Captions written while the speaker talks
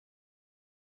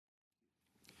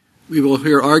We will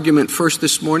hear argument first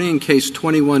this morning in Case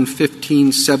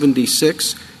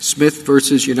 21-1576, Smith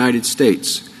v. United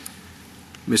States.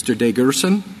 Mr.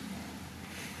 DeGerson.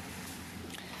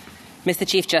 Mr.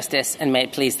 Chief Justice, and may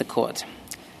it please the Court.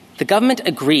 The government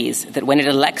agrees that when it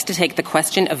elects to take the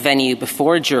question of venue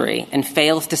before a jury and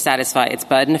fails to satisfy its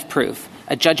burden of proof,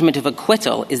 a judgment of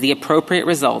acquittal is the appropriate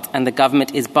result and the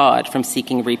government is barred from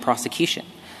seeking re-prosecution.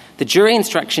 The jury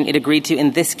instruction it agreed to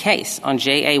in this case on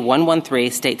JA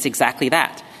 113 states exactly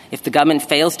that. If the government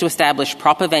fails to establish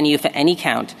proper venue for any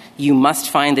count, you must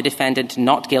find the defendant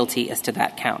not guilty as to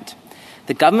that count.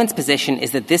 The government's position is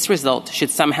that this result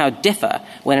should somehow differ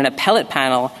when an appellate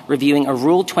panel reviewing a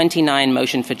Rule 29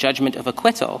 motion for judgment of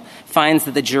acquittal finds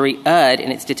that the jury erred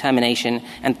in its determination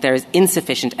and there is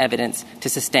insufficient evidence to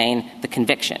sustain the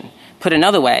conviction. Put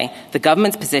another way, the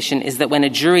government's position is that when a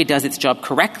jury does its job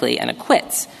correctly and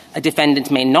acquits, a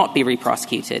defendant may not be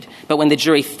re-prosecuted, but when the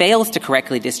jury fails to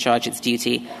correctly discharge its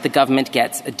duty, the government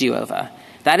gets a do-over.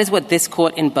 That is what this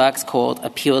court in Burks called a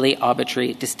purely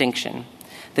arbitrary distinction.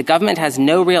 The government has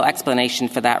no real explanation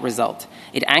for that result.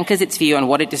 It anchors its view on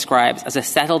what it describes as a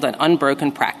settled and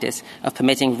unbroken practice of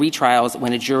permitting retrials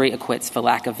when a jury acquits for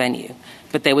lack of venue.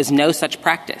 But there was no such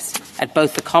practice. At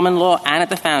both the common law and at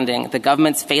the founding, the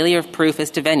government's failure of proof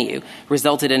as to venue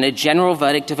resulted in a general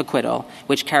verdict of acquittal,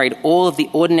 which carried all of the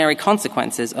ordinary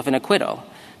consequences of an acquittal.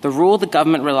 The rule the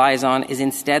government relies on is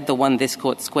instead the one this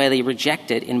court squarely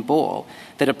rejected in Ball,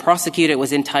 that a prosecutor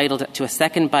was entitled to a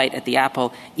second bite at the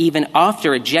apple even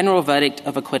after a general verdict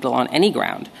of acquittal on any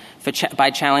ground by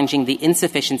challenging the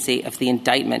insufficiency of the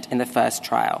indictment in the first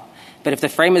trial. But if the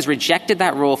framers rejected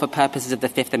that rule for purposes of the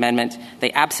Fifth Amendment,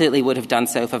 they absolutely would have done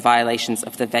so for violations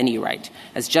of the venue right.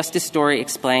 As Justice Story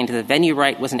explained, the venue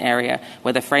right was an area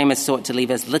where the framers sought to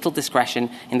leave as little discretion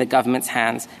in the government's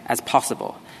hands as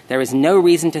possible. There is no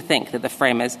reason to think that the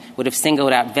framers would have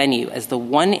singled out venue as the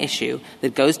one issue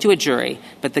that goes to a jury,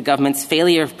 but the government's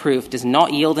failure of proof does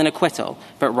not yield an acquittal,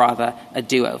 but rather a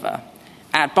do-over.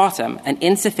 At bottom, an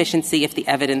insufficiency of the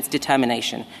evidence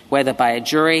determination, whether by a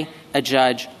jury, a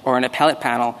judge, or an appellate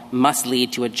panel, must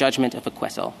lead to a judgment of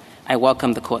acquittal. I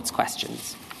welcome the Court's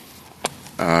questions.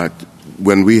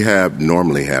 When we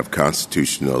normally have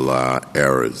constitutional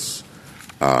errors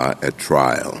at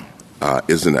trial,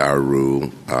 isn't our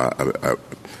rule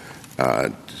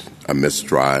a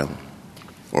mistrial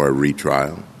or a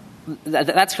retrial?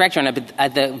 That's correct, Your Honor,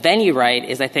 but the venue right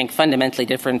is, I think, fundamentally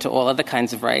different to all other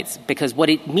kinds of rights, because what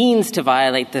it means to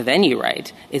violate the venue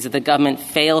right is that the government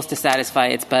fails to satisfy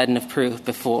its burden of proof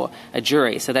before a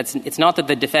jury. So it's not that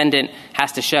the defendant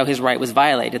has to show his right was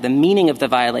violated. The meaning of the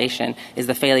violation is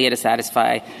the failure to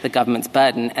satisfy the government's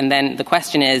burden. And then the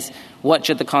question is, what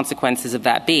should the consequences of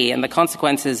that be? And the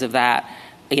consequences of that,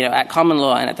 at common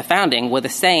law and at the founding were the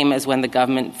same as when the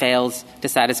government fails to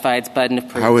satisfy its burden of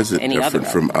proof. How is it different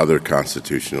from other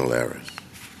constitutional errors?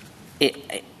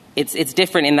 It's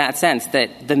different in that sense,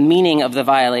 that the meaning of the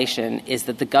violation is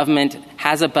that the government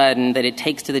has a burden that it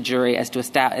takes to the jury as to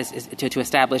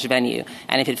establish venue.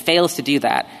 And if it fails to do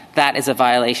that, that is a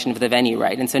violation of the venue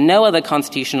right. And so no other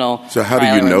constitutional... So how do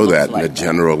you know that in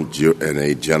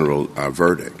a general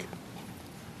verdict?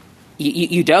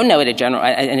 You don't know it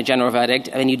in a general verdict,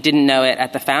 and you didn't know it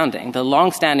at the founding. The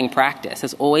long-standing practice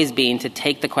has always been to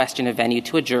take the question of venue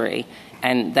to a jury,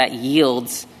 and that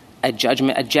yields a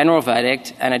general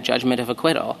verdict and a judgment of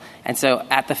acquittal. And so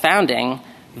at the founding,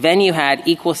 venue had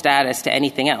equal status to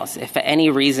anything else. If for any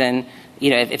reason,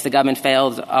 if the government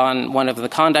fails on one of the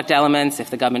conduct elements, if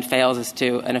the government fails as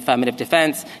to an affirmative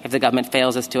defense, if the government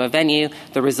fails as to a venue,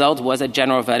 the result was a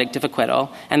general verdict of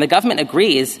acquittal. And the government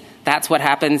agrees that's what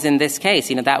happens in this case.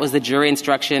 That was the jury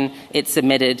instruction it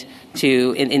submitted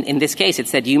to, in this case, it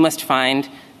said you must find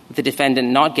the defendant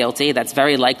not guilty. That's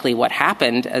very likely what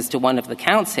happened as to one of the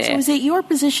counts here. So is it your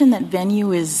position that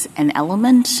venue is an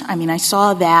element? I mean, I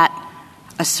saw that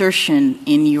assertion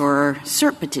in your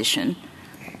cert petition,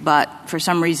 but for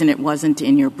some reason it wasn't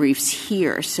in your briefs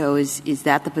here. So is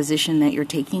that the position that you're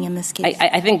taking in this case?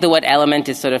 I think the word element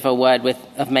is sort of a word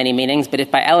of many meanings, but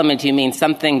if by element you mean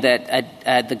something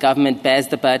that the government bears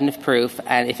the burden of proof,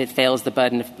 and if it fails the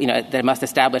burden of, they must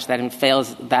establish that, and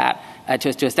fails that to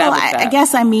establish that. I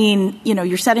guess I mean,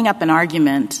 you're setting up an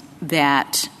argument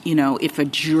that, if a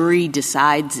jury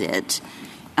decides it,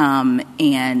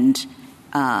 and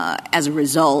as a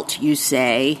result you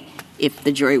say, if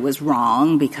the jury was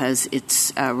wrong because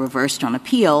it's reversed on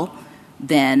appeal,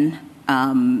 then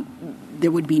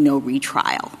there would be no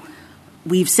retrial.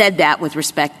 We've said that with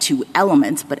respect to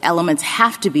elements, but elements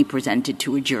have to be presented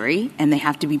to a jury, and they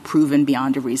have to be proven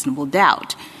beyond a reasonable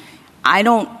doubt. I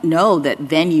don't know that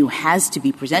venue has to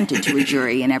be presented to a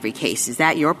jury in every case. Is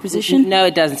that your position? No,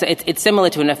 it doesn't. So it's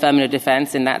similar to an affirmative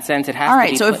defense in that sense. It has All to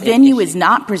right. be So if venue is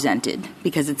not presented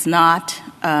because it's not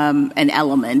an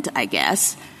element, I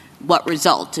guess, what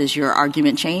result? Does your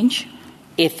argument change?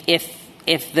 If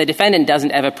the defendant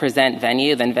doesn't ever present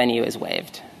venue, then venue is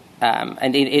waived.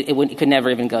 And it could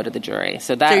never even go to the jury.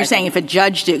 So you're saying if a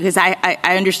judge did, because I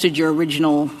understood your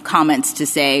original comments to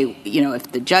say,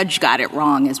 if the judge got it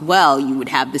wrong as well, you would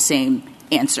have the same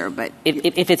answer. But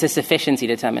if it's a sufficiency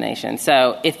determination.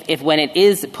 So if when it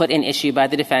is put in issue by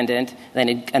the defendant,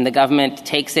 and the government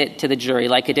takes it to the jury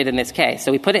like it did in this case.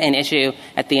 So we put it in issue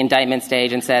at the indictment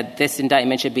stage and said this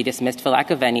indictment should be dismissed for lack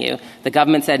of venue. The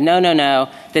government said, no,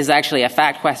 this is actually a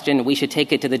fact question. We should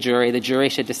take it to the jury. The jury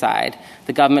should decide.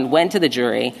 The government went to the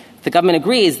jury. The government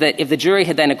agrees that if the jury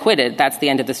had then acquitted, that's the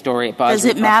end of the story. Does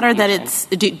it matter that it's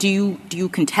do you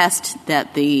contest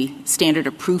that the standard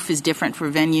of proof is different for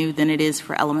venue than it is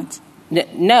for elements?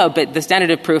 No, but the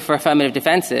standard of proof for affirmative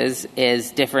defenses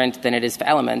is different than it is for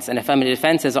elements. And affirmative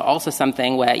defenses are also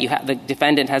something where the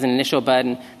defendant has an initial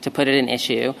burden to put it in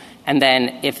issue. And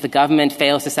then if the government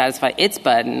fails to satisfy its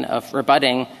burden of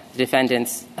rebutting the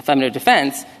defendant's affirmative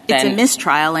defense, then it's a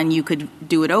mistrial and you could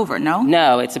do it over, no?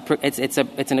 No, it's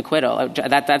an acquittal.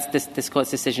 That's this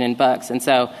court's decision in Bucks. And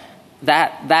so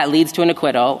that leads to an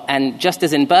acquittal. And just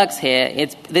as in Bucks here,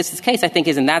 this case, I think,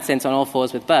 is in that sense on all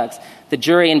fours with Bucks. The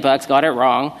jury in Bucks got it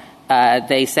wrong.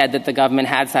 They said that the government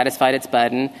had satisfied its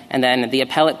burden. And then the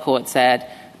appellate court said,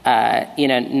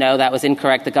 no, that was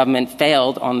incorrect. The government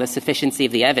failed on the sufficiency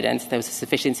of the evidence. There was a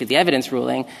sufficiency of the evidence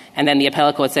ruling. And then the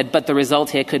appellate court said, but the result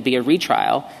here could be a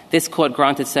retrial. This court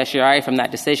granted certiorari from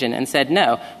that decision and said,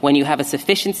 no, when you have a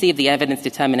sufficiency of the evidence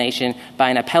determination by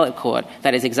an appellate court,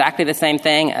 that is exactly the same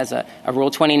thing as a Rule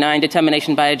 29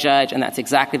 determination by a judge, and that's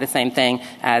exactly the same thing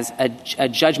as a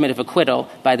judgment of acquittal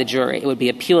by the jury. It would be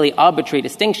a purely arbitrary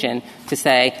distinction to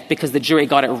say, because the jury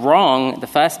got it wrong the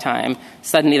first time,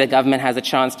 suddenly the government has a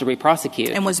chance to re-prosecute.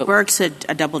 And was Burke's a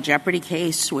double jeopardy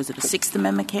case? Was it a Sixth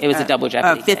Amendment case? It was a double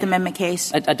jeopardy Fifth Amendment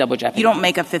case? A double jeopardy. You don't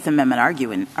make a Fifth Amendment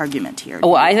argument here.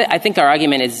 Well, I think our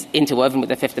argument is interwoven with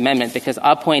the Fifth Amendment because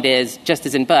our point is, just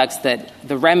as in Bucks, that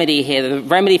the remedy here, the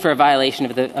remedy for a violation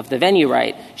of the venue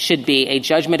right should be a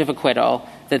judgment of acquittal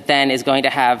that then is going to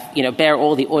have, bear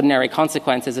all the ordinary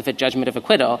consequences of a judgment of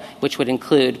acquittal, which would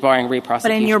include barring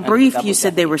re-prosecution. But in your brief, you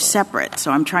said they were separate,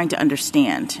 so I'm trying to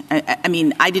understand. I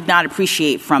mean, I did not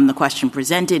appreciate from the question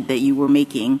presented that you were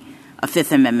making a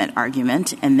Fifth Amendment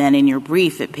argument, and then in your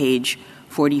brief at page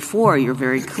 44, you're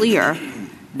very clear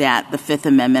that the Fifth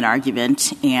Amendment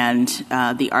argument and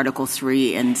the Article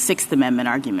 3 and Sixth Amendment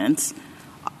arguments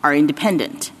are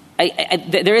independent.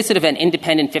 There is sort of an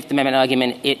independent Fifth Amendment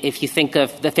argument if you think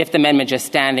of the Fifth Amendment just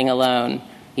standing alone.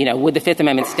 Would the Fifth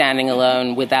Amendment standing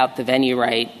alone without the venue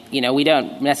right? We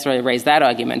don't necessarily raise that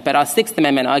argument. But our Sixth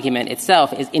Amendment argument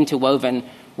itself is interwoven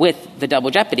with the Double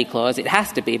Jeopardy Clause. It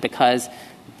has to be because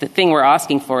the thing we're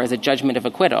asking for is a judgment of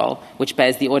acquittal, which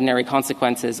bears the ordinary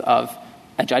consequences of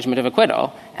a judgment of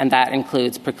acquittal, and that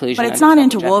includes preclusion. But it's not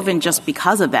interwoven just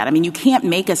because of that. I mean, you can't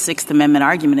make a Sixth Amendment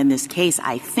argument in this case,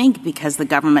 I think, because the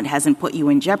government hasn't put you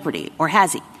in jeopardy, or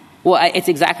has he? Well, it's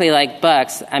exactly like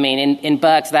Bucks. I mean, in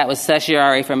Bucks, that was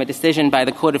certiorari from a decision by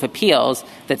the Court of Appeals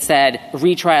that said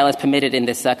retrial is permitted in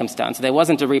this circumstance. So there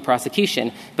wasn't a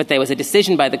re-prosecution, but there was a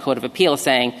decision by the Court of Appeals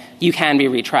saying you can be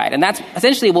retried. And that's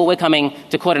essentially what we're coming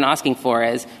to court and asking for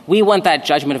is we want that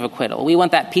judgment of acquittal. We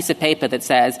want that piece of paper that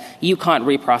says you can't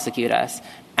re-prosecute us.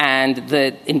 And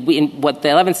what the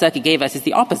 11th Circuit gave us is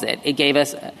the opposite. It gave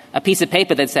us a piece of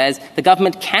paper that says the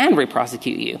government can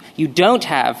re-prosecute you. You don't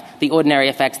have the ordinary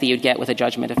effects that you'd get with a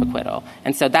judgment of acquittal.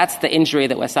 And so that's the injury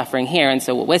that we're suffering here. And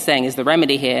so what we're saying is the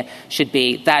remedy here should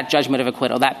be that judgment of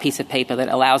acquittal, that piece of paper that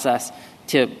allows us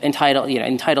to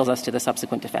entitles us to the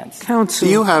subsequent defense. Counsel,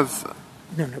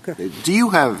 do you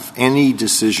have any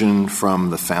decision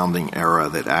from the founding era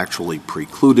that actually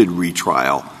precluded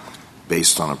retrial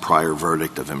based on a prior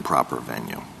verdict of improper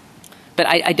venue? But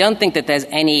I don't think that there's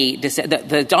any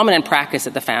the dominant practice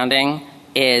at the founding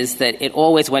is that it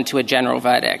always went to a general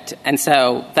verdict. And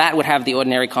so that would have the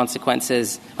ordinary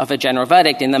consequences of a general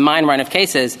verdict. In the mine run of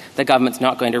cases, the government's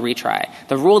not going to retry.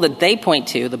 The rule that they point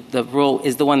to, the rule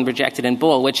is the one rejected in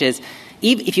Bull, which is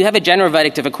if you have a general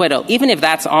verdict of acquittal, even if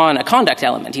that's on a conduct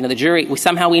element, the jury,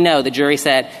 we know the jury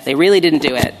said they really didn't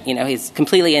do it, he's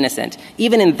completely innocent.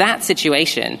 Even in that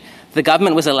situation, the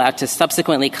government was allowed to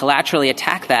subsequently collaterally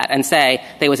attack that and say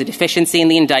there was a deficiency in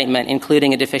the indictment,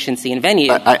 including a deficiency in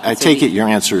venue. I take it your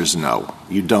answer is no.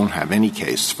 You don't have any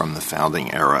case from the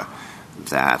founding era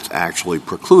that actually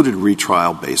precluded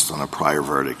retrial based on a prior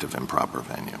verdict of improper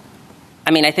venue.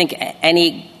 I mean, I think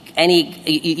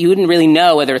you wouldn't really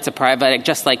know whether it's a prior verdict,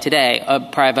 just like today, a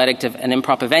prior verdict of an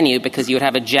improper venue, because you would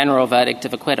have a general verdict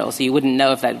of acquittal. So you wouldn't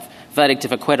know if that verdict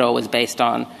of acquittal was based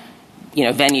on,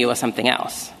 venue or something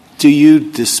else. Do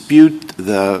you dispute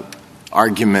the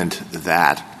argument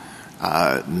that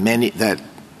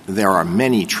there are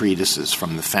many treatises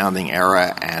from the founding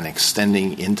era and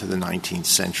extending into the 19th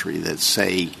century that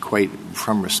say, quite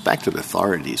from respected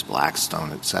authorities,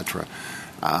 Blackstone, et cetera,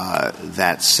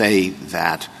 that say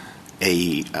that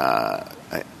a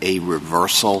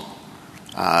reversal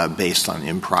based on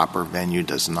improper venue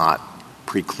does not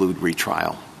preclude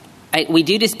retrial? We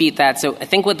do dispute that. So I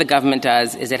think what the government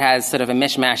does is it has sort of a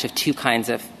mishmash of two kinds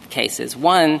of cases.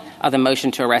 One are the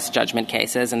motion to arrest judgment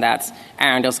cases, and that's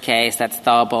Arundel's case, that's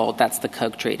Tharbold, that's the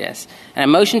Koch treatise. And a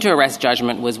motion to arrest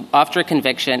judgment was after a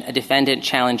conviction, a defendant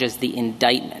challenges the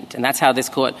indictment. And that's how this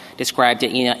court described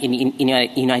it in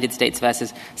United States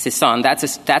versus Sisson.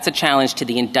 That's a challenge to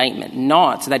the indictment,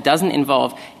 so that doesn't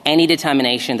involve any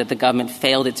determination that the government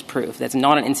failed its proof. That's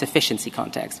not an insufficiency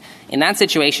context. In that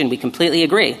situation, we completely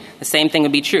agree. The same thing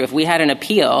would be true if we had an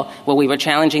appeal where we were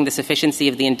challenging the sufficiency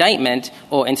of the indictment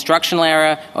or instructional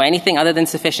error or anything other than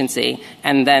sufficiency,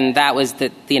 and then that was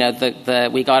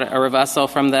we got a reversal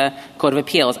from the Court of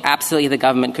Appeals. Absolutely, the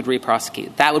government could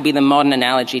re-prosecute. That would be the modern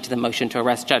analogy to the motion to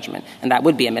arrest judgment, and that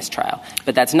would be a mistrial.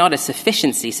 But that's not a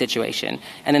sufficiency situation.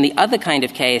 And then the other kind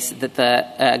of case that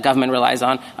the government relies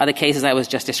on are the cases I was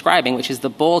just describing, which is the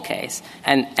Ball case,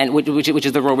 and which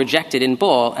is the rule rejected in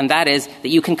Ball, and that is that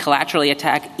you can collaterally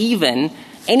attack even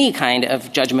any kind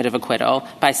of judgment of acquittal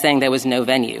by saying there was no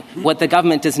venue. What the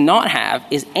government does not have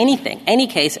is any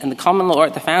case in the common law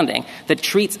at the founding that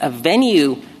treats a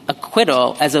venue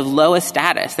acquittal as of lower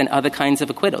status than other kinds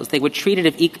of acquittals. They were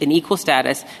treated in equal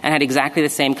status and had exactly the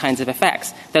same kinds of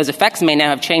effects. Those effects may now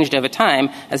have changed over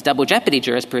time as double jeopardy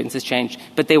jurisprudence has changed,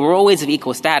 but they were always of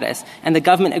equal status, and the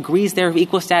government agrees they're of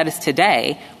equal status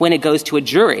today. When it goes to a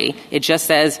jury, it just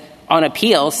says on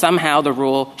appeal, somehow the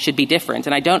rule should be different.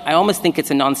 And I almost think it's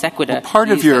a non sequitur.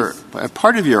 Well,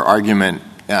 part of your argument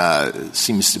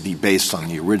seems to be based on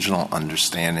the original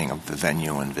understanding of the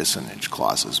venue and vicinage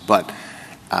clauses, but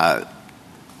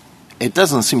it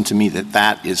doesn't seem to me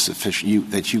that is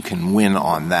sufficient, that you can win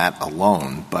on that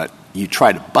alone, but you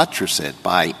try to buttress it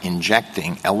by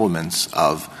injecting elements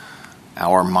of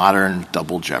our modern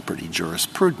double jeopardy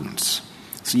jurisprudence.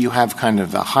 So you have kind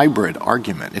of a hybrid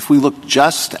argument. If we look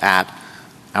just at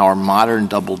our modern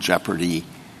double jeopardy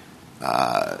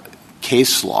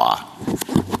case law,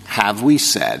 have we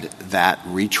said that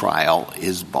retrial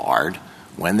is barred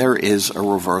when there is a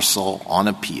reversal on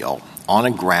appeal on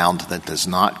a ground that does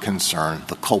not concern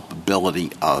the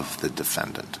culpability of the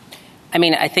defendant? I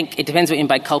mean, I think it depends what you mean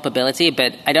by culpability,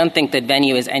 but I don't think that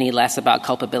venue is any less about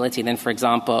culpability than, for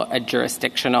example, a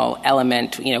jurisdictional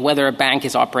element. Whether a bank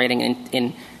is operating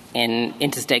in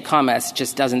interstate commerce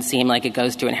just doesn't seem like it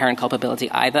goes to inherent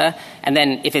culpability either. And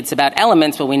then if it's about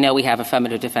elements, well, we know we have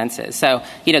affirmative defenses. So,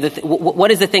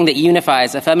 what is the thing that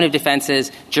unifies affirmative defenses,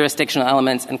 jurisdictional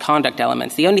elements, and conduct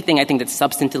elements? The only thing I think that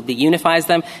substantively unifies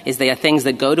them is they are things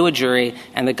that go to a jury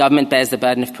and the government bears the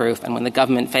burden of proof. And when the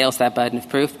government fails that burden of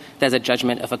proof, there's a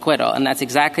judgment of acquittal. And that's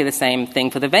exactly the same thing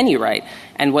for the venue right.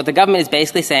 And what the government is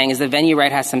basically saying is the venue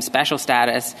right has some special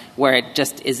status where it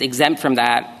just is exempt from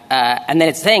that. And then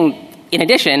it's saying, in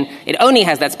addition, it only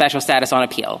has that special status on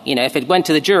appeal. If it went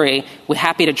to the jury, we're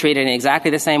happy to treat it in exactly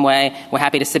the same way. We're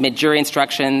happy to submit jury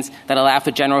instructions that allow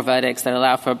for general verdicts, that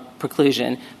allow for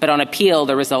preclusion. But on appeal,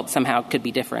 the results somehow could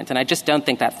be different. And I just don't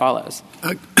think that follows.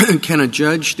 Can a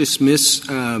judge dismiss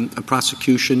a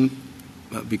prosecution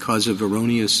because of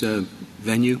erroneous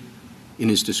venue in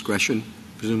his discretion,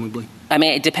 presumably? I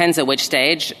mean, it depends at which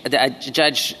stage. A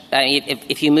judge,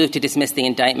 if you move to dismiss the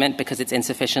indictment because it's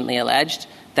insufficiently alleged,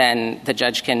 then the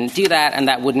judge can do that, and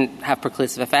that wouldn't have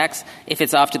preclusive effects. If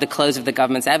it's after the close of the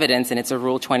government's evidence and it's a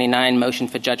Rule 29 motion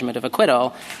for judgment of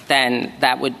acquittal, then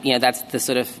that would, that's the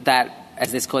sort of that,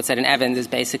 as this court said in Evans, is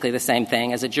basically the same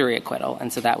thing as a jury acquittal,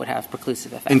 and so that would have preclusive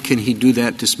effects. And can he do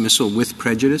that dismissal with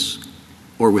prejudice?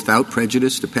 Or without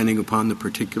prejudice, depending upon the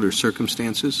particular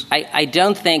circumstances? I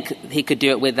don't think he could do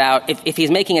it without. If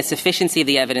he's making a sufficiency of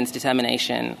the evidence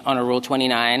determination on a Rule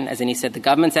 29, as in he said, the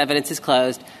government's evidence is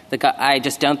closed, I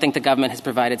just don't think the government has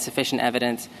provided sufficient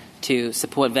evidence to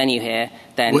support venue here,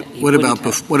 then what about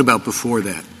before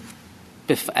that?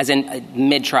 As in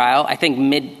mid-trial? I think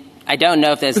I don't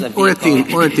know if there's a or at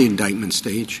the indictment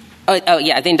stage. Oh,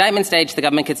 yeah. At the indictment stage, the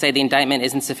government could say the indictment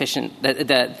isn't sufficient.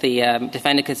 The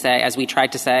defendant could say, as we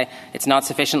tried to say, it's not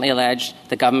sufficiently alleged.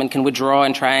 The government can withdraw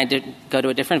and try and go to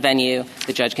a different venue.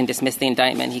 The judge can dismiss the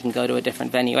indictment. He can go to a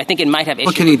different venue. I think it might have issues.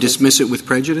 Well, can he dismiss it with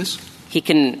prejudice? He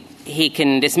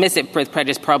can dismiss it with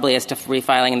prejudice probably as to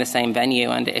refiling in the same venue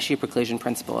under issue preclusion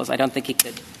principles. I don't think he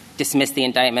could dismiss the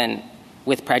indictment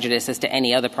with prejudice as to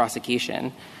any other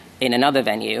prosecution in another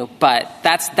venue. But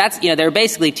that's there are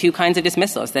basically two kinds of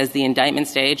dismissals. There's the indictment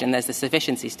stage and there's the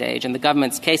sufficiency stage. And the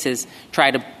government's cases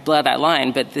try to blur that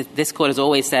line, but this court has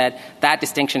always said that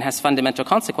distinction has fundamental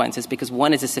consequences because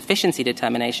one is a sufficiency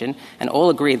determination, and all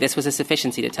agree this was a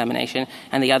sufficiency determination,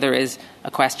 and the other is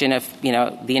a question of,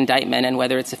 the indictment and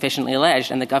whether it's sufficiently alleged,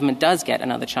 and the government does get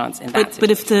another chance in that situation. But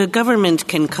if the government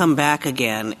can come back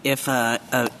again if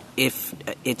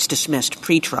it's dismissed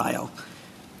pretrial,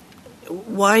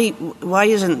 why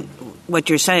isn't what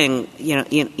you're saying,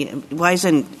 why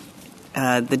isn't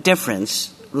the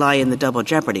difference lie in the double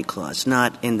jeopardy clause,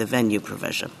 not in the venue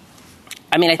provision?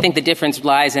 I mean, I think the difference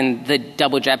lies in the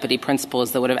double jeopardy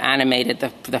principles that would have animated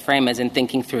the framers in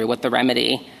thinking through what the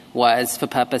remedy was for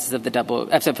purposes of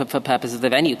for purposes of the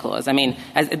venue clause. I mean,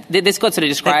 this court sort of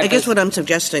described. I guess what I'm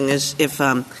suggesting is if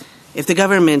the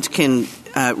government can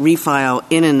refile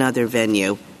in another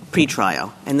venue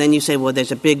pretrial, and then you say, well,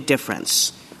 there's a big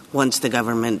difference once the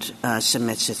government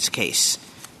submits its case.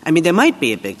 I mean, there might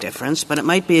be a big difference, but it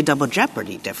might be a double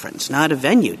jeopardy difference, not a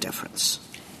venue difference.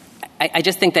 I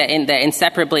just think that they're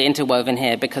inseparably interwoven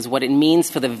here because what it means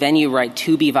for the venue right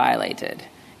to be violated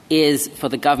is for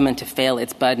the government to fail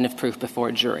its burden of proof before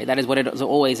a jury. That is what it has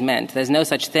always meant. There's no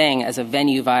such thing as a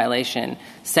venue violation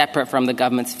separate from the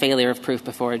government's failure of proof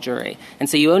before a jury. And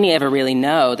so you only ever really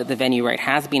know that the venue right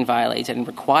has been violated and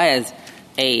requires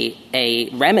a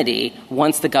remedy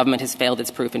once the government has failed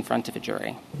its proof in front of a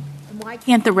jury. Why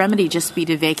can't the remedy just be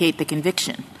to vacate the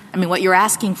conviction? I mean, what you're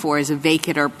asking for is a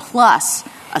vacater plus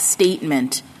a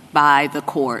statement by the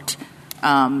court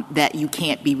that you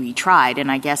can't be retried.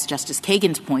 And I guess Justice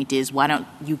Kagan's point is, why don't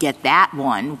you get that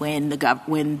one when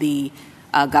the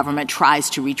government tries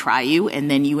to retry you, and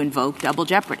then you invoke double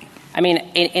jeopardy? I mean,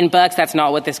 in Burks, that's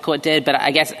not what this court did, but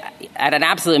I guess at an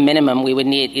absolute minimum, we would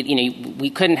need, we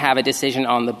couldn't have a decision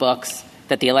on the books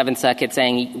that the 11th Circuit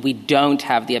saying we don't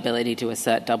have the ability to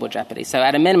assert double jeopardy. So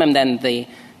at a minimum, then the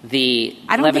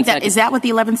I don't think that – is that what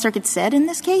the 11th Circuit said in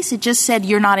this case? It just said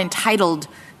you're not entitled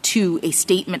to a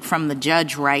statement from the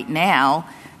judge right now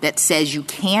that says you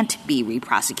can't be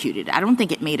re-prosecuted. I don't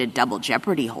think it made a double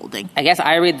jeopardy holding. I guess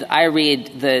I read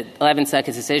the 11th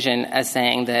Circuit's decision as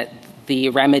saying that the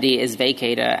remedy is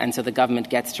vacator, and so the government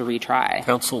gets to retry.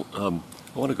 Counsel, I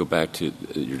want to go back to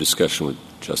your discussion with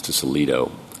Justice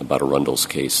Alito about Arundel's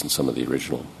case and some of the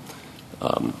original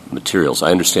materials.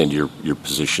 I understand your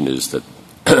position is that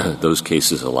those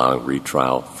cases allowing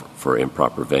retrial for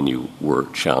improper venue were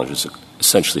challenges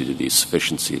essentially to the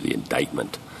sufficiency of the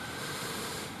indictment.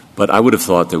 But I would have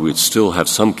thought that we'd still have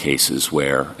some cases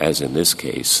where, as in this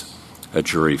case, a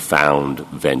jury found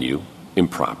venue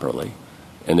improperly,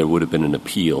 and there would have been an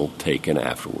appeal taken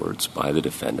afterwards by the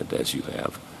defendant, as you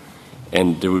have.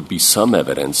 And there would be some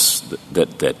evidence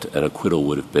that an acquittal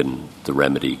would have been the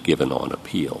remedy given on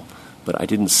appeal. But I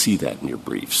didn't see that in your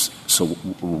briefs. So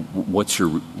what's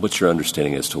your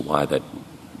understanding as to why that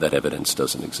evidence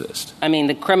doesn't exist? I mean,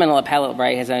 the criminal appellate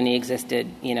right has only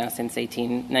existed, since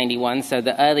 1891. So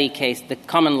the early case, the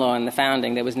common law and the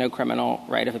founding, there was no criminal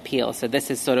right of appeal. So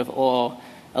this is sort of all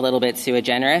a little bit sui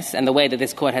generis. And the way that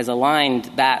this court has aligned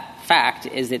that fact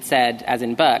is it said, as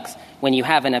in Burks, when you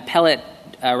have an appellate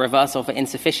reversal for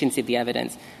insufficiency of the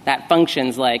evidence, that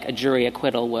functions like a jury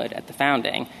acquittal would at the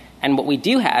founding. And what we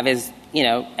do have is,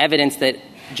 evidence that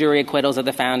jury acquittals of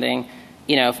the founding,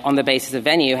 on the basis of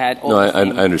venue had all the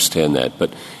same. I understand that,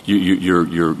 but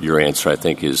your answer, I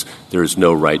think, is there is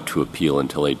no right to appeal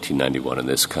until 1891 in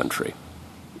this country.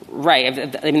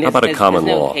 Right. I mean, how about a common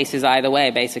law? There's no cases either way,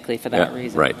 basically, for that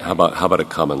reason. Right. How about a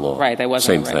common law? Right. There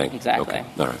wasn't same thing. Exactly. Okay.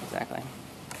 All right. Exactly.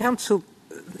 Counsel,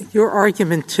 your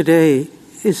argument today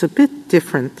is a bit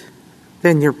different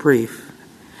than your brief.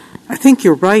 I think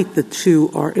you're right, the two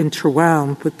are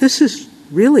interwound, but this is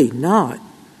really not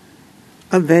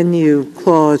a venue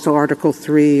clause, Article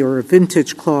 3, or a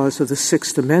vintage clause of the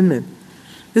Sixth Amendment.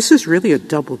 This is really a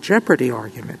double jeopardy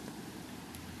argument.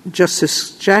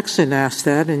 Justice Jackson asked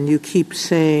that, and you keep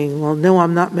saying, well, no,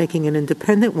 I'm not making an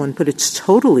independent one, but it's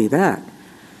totally that.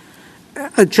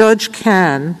 A judge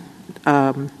can,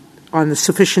 on the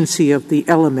sufficiency of the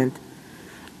element,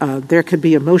 there could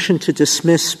be a motion to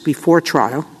dismiss before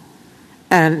trial,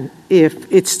 and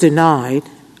if it's denied,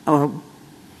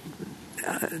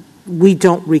 we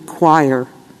don't require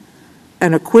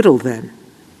an acquittal then.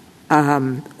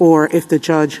 Or if the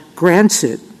judge grants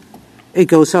it, it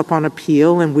goes up on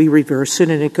appeal and we reverse it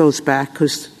and it goes back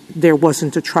because there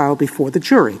wasn't a trial before the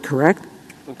jury, correct?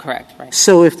 Correct, right.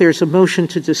 So if there's a motion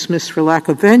to dismiss for lack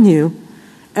of venue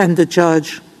and the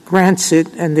judge grants it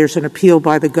and there's an appeal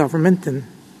by the government and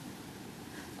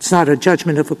it's not a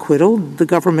judgment of acquittal, the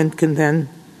government can then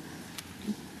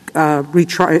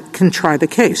try the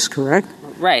case, correct?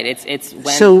 Right. It's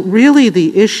when. So really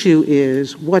the issue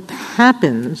is what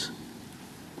happens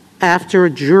after a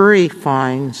jury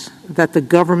finds that the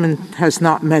government has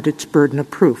not met its burden of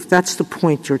proof. That's the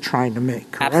point you're trying to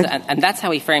make, correct? Absolutely. And that's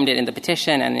how we framed it in the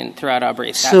petition and throughout our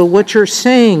briefs. So what you're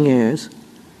saying is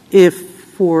if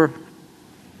for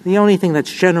the only thing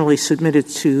that's generally submitted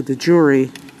to the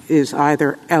jury is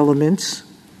either elements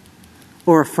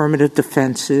or affirmative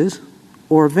defenses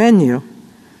or venue,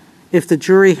 if the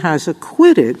jury has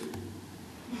acquitted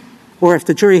or if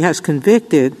the jury has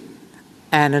convicted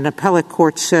and an appellate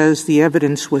court says the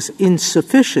evidence was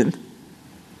insufficient,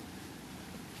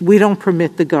 we don't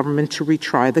permit the government to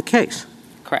retry the case.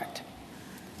 Correct.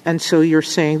 And so you're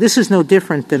saying this is no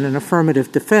different than an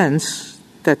affirmative defense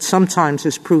that sometimes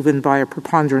is proven by a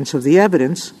preponderance of the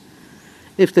evidence.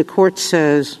 If the court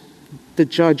says the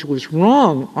judge was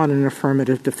wrong on an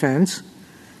affirmative defense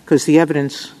because the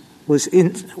evidence was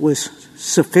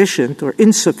sufficient or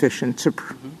insufficient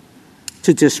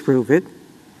to disprove it,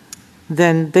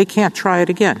 then they can't try it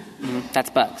again. Mm-hmm. That's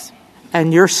bugs.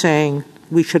 And you're saying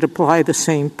we should apply the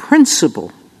same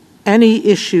principle. Any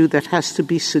issue that has to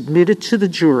be submitted to the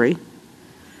jury,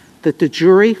 that the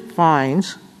jury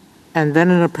finds, and then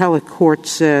an appellate court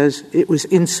says it was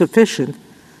insufficient,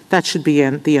 that should be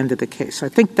the end of the case. I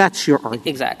think that's your argument.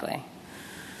 Exactly.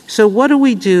 So what do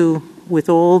we do with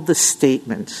all the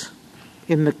statements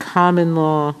in the common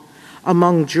law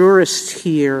among jurists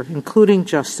here, including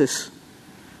Justice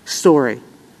Story,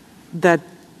 that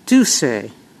do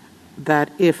say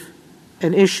that if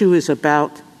an issue is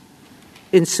about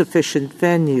insufficient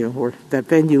venue or that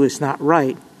venue is not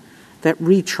right, that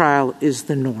retrial is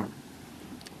the norm?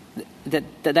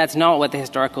 That's not what the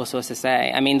historical sources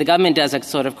say. I mean, the government does a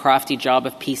sort of crafty job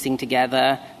of piecing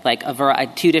together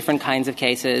like two different kinds of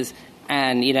cases,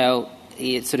 and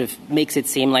it sort of makes it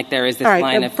seem like there is this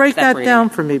line of break separating. that down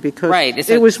for me because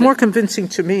it was more convincing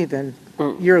to me than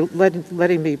you're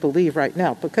letting me believe right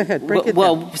now. But go ahead, break it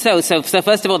down. So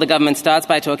first of all, the government starts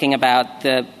by talking about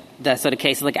the sort of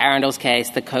cases like Arundel's case,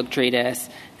 the Koch treatise,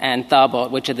 and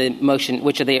Tharbot, which are the motion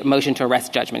to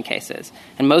arrest judgment cases.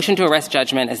 And motion to arrest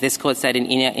judgment, as this court said in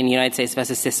United States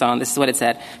versus Sisson, this is what it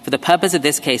said: for the purpose of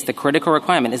this case, the critical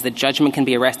requirement is that judgment can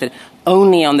be arrested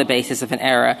only on the basis of an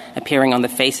error appearing on the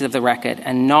face of the record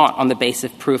and not on the basis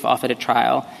of proof offered at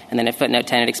trial. And then in footnote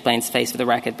 10, it explains face of the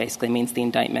record basically means the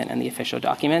indictment and the official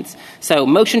documents. So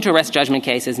motion to arrest judgment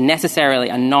cases necessarily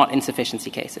are not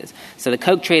insufficiency cases. So the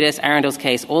Koch treatise, Arundel's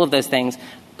case, all of those things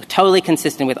totally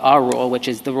consistent with our rule, which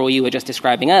is the rule you were just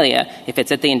describing earlier. If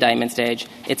it's at the indictment stage,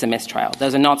 it's a mistrial.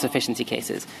 Those are not sufficiency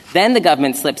cases. Then the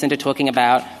government slips into talking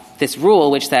about this rule,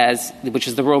 which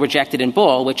is the rule rejected in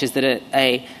Ball, which is that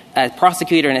a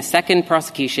prosecutor in a second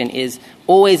prosecution is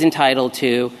always entitled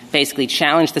to basically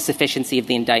challenge the sufficiency of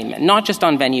the indictment, not just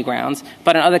on venue grounds,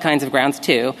 but on other kinds of grounds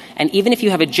too. And even if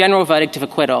you have a general verdict of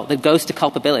acquittal that goes to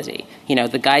culpability,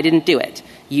 the guy didn't do it,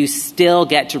 you still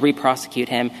get to re-prosecute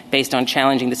him based on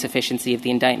challenging the sufficiency of the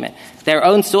indictment. Their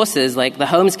own sources, like the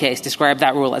Holmes case, describe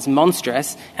that rule as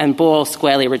monstrous, and Ball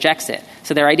squarely rejects it.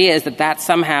 So their idea is that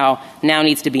somehow now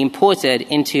needs to be imported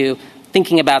into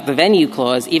thinking about the venue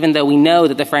clause, even though we know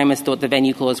that the framers thought the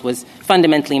venue clause was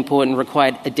fundamentally important and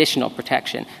required additional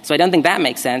protection. So I don't think that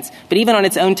makes sense. But even on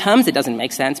its own terms, it doesn't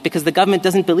make sense because the government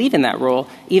doesn't believe in that rule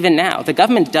even now. The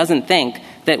government doesn't think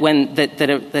that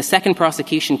the second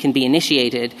prosecution can be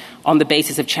initiated on the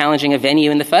basis of challenging a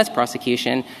venue in the first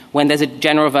prosecution when there's a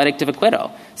general verdict of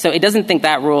acquittal. So it doesn't think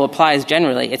that rule applies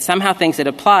generally. It somehow thinks it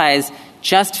applies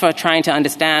just for trying to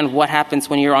understand what happens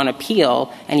when you're on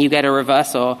appeal and you get a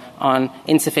reversal on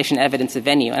insufficient evidence of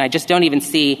venue. And I just don't even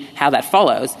see how that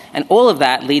follows. And all of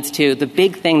that leads to the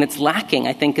big thing that's lacking,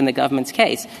 I think, in the government's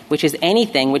case, which is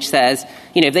anything which says,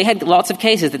 if they had lots of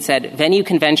cases that said venue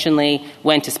conventionally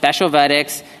went to special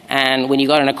verdicts and when you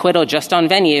got an acquittal just on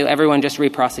venue, everyone just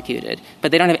re-prosecuted.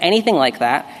 But they don't have anything like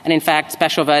that. And in fact,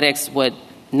 special verdicts would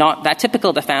not that typical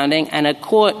of the founding, and a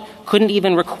court couldn't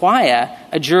even require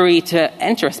a jury to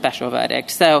enter a special verdict.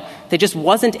 So there just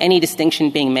wasn't any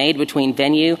distinction being made between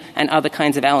venue and other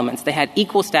kinds of elements. They had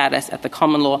equal status at the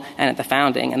common law and at the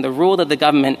founding, and the rule that the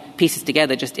government pieces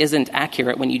together just isn't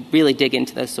accurate when you really dig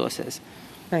into those sources.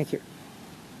 Thank you.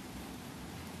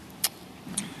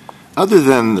 Other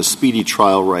than the speedy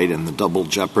trial right and the double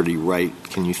jeopardy right,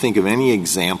 can you think of any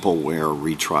example where a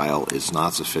retrial is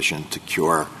not sufficient to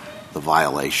cure the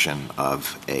violation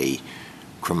of a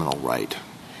criminal right?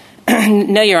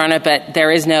 No, Your Honor, but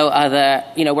there is no other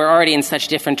 – we're already in such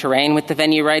different terrain with the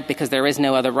venue right because there is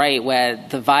no other right where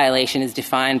the violation is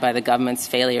defined by the government's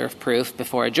failure of proof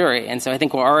before a jury. And so I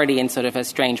think we're already in sort of a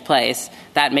strange place.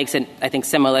 That makes it, I think,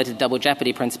 similar to double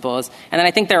jeopardy principles. And then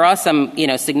I think there are some,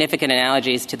 significant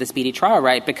analogies to the speedy trial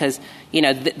right because,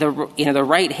 the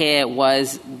right here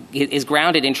is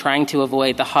grounded in trying to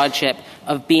avoid the hardship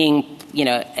of being –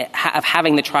 of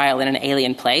having the trial in an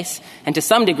alien place. And to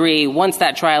some degree, once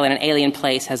that trial in an alien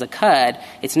place has occurred,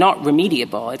 it's not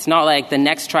remediable. It's not like the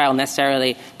next trial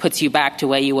necessarily puts you back to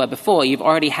where you were before. You've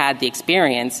already had the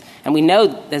experience. And we know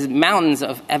there's mountains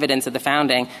of evidence at the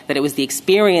founding that it was the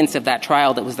experience of that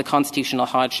trial that was the constitutional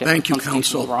hardship. Thank you,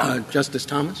 counsel. Justice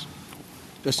Thomas?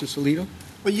 Justice Alito?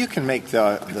 Well, you can make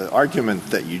the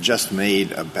argument that you just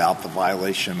made about the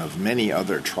violation of many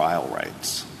other trial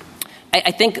rights.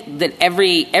 I think that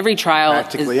every trial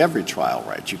practically every trial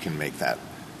right, you can make that.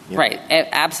 Right.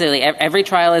 Absolutely. Every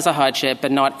trial is a hardship,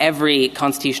 but not every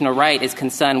constitutional right is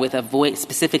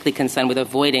specifically concerned with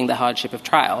avoiding the hardship of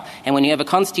trial. And when you have a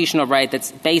constitutional right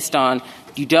that's based on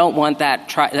you don't want that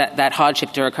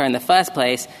hardship to occur in the first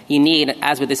place, you need,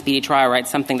 as with the speedy trial right,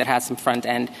 something that has some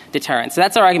front-end deterrence. So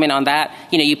that's our argument on that.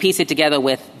 You piece it together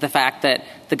with the fact that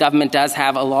the government does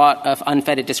have a lot of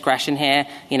unfettered discretion here.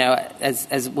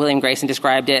 As William Grayson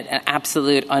described it, an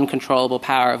absolute uncontrollable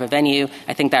power of a venue.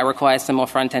 I think that requires some more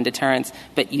front-end deterrence.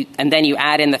 And then you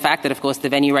add in the fact that, of course, the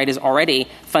venue right is already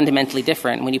fundamentally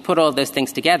different. When you put all of those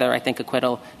things together, I think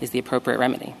acquittal is the appropriate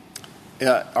remedy.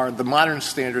 Are the modern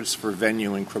standards for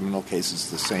venue in criminal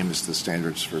cases the same as the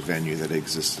standards for venue that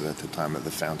existed at the time of the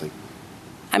founding?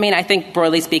 I think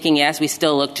broadly speaking, yes. We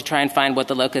still look to try and find what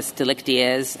the locus delicti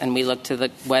is, and we look to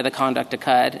where the conduct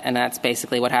occurred, and that's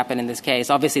basically what happened in this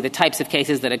case. Obviously, the types of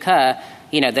cases that occur,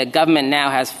 the government now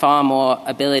has far more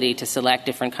ability to select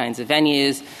different kinds of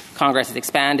venues. Congress has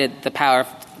expanded the power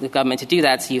of the government to do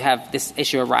that, so you have this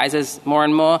issue arises more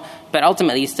and more. But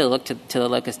ultimately, you still look to the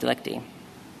locus delicti.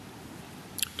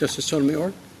 Justice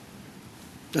Sotomayor?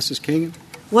 Justice Kagan?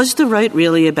 Was the right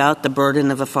really about the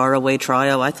burden of a faraway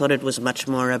trial? I thought it was much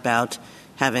more about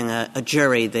having a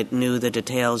jury that knew the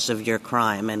details of your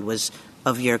crime and was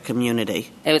of your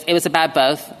community. It was about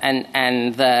both,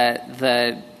 and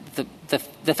the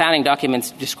founding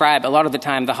documents describe a lot of the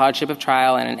time the hardship of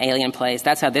trial in an alien place.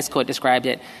 That's how this court described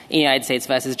it in United States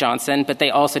versus Johnson. But they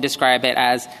also describe it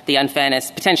as the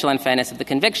potential unfairness of the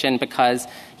conviction because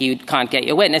you can't get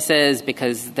your witnesses,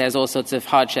 because there's all sorts of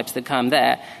hardships that come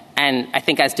there. And I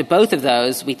think as to both of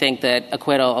those, we think that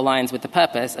acquittal aligns with the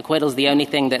purpose. Acquittal is the only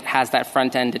thing that has that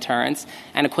front-end deterrence,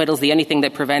 and acquittal is the only thing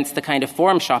that prevents the kind of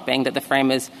forum shopping that the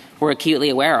framers were acutely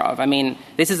aware of.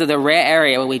 This is the rare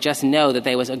area where we just know that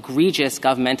there was egregious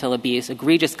governmental abuse,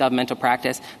 egregious governmental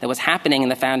practice that was happening in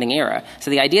the founding era. So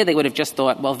the idea they would have just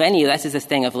thought, well, venue, this is this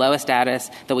thing of lower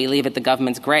status that we leave at the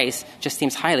government's grace, just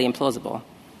seems highly implausible.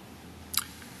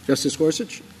 Justice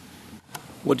Gorsuch?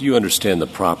 What do you understand the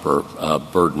proper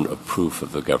burden of proof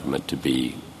of the government to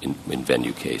be in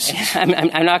venue cases?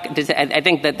 I'm not. I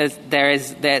think that there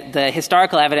is the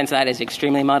historical evidence of that is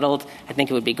extremely muddled. I think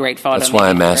it would be great fodder. That's why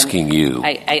I'm asking you.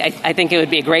 I think it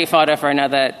would be a great fodder for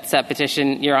another cert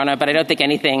petition, Your Honor. But I don't think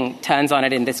anything turns on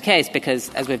it in this case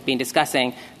because, as we've been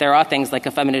discussing, there are things like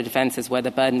affirmative defenses where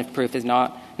the burden of proof is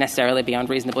not necessarily beyond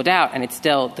reasonable doubt, and it's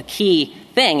still the key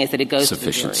thing is that it goes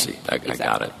sufficiency. to the jury. I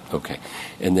got it. Okay,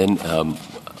 and then.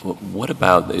 What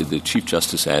about the Chief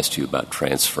Justice asked you about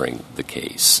transferring the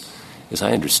case? As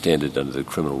I understand it, under the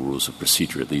criminal rules of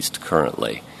procedure, at least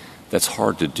currently, that's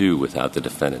hard to do without the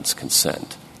defendant's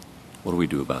consent. What do we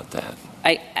do about that?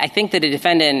 I think that a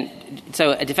defendant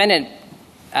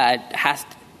has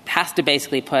to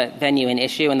basically put venue in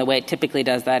issue, and the way it typically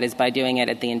does that is by doing it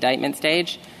at the indictment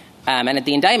stage. And at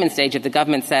the indictment stage, if the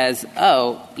government says,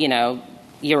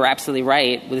 you're absolutely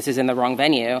right, this is in the wrong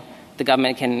venue, the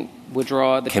government can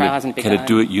withdraw. The trial hasn't begun. Can it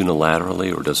do it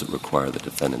unilaterally, or does it require the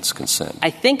defendant's consent? I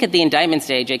think at the indictment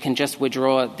stage, it can just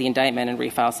withdraw the indictment and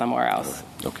refile somewhere else.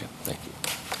 Right. Okay, thank you.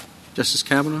 Justice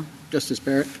Kavanaugh? Justice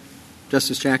Barrett?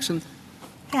 Justice Jackson?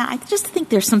 Yeah, I just think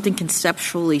there's something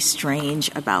conceptually strange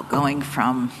about going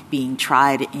from being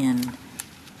tried in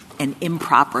an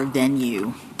improper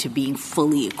venue to being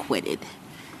fully acquitted.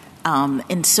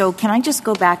 And so can I just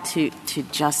go back to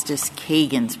Justice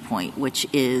Kagan's point, which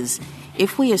is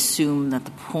if we assume that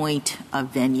the point of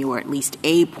venue, or at least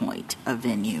a point of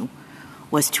venue,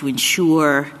 was to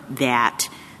ensure that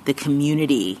the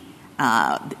community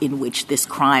in which this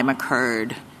crime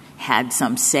occurred had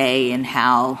some say in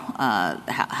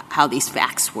how these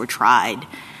facts were tried,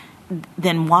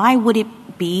 then why would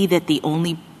it be that the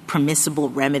only permissible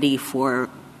remedy for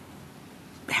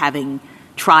having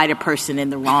tried a person in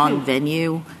the wrong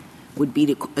venue would be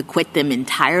to acquit them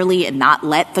entirely and not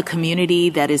let the community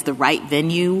that is the right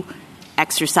venue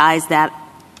exercise that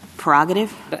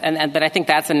prerogative? But I think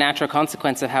that's a natural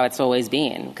consequence of how it's always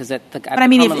been. But I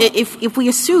mean, if we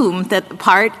assume that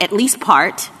at least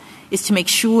part, is to make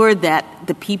sure that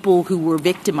the people who were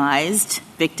victimized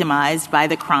by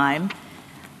the crime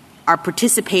are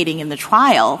participating in the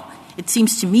trial, it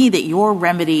seems to me that your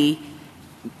remedy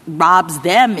robs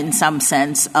them in some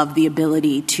sense of the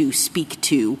ability to speak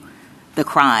to the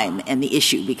crime and the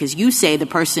issue, because you say the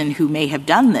person who may have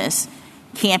done this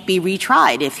can't be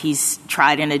retried if he's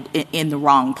tried in the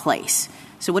wrong place.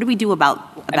 So what do we do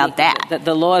about that?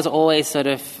 The law has always sort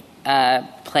of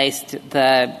has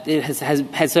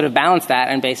sort of balanced that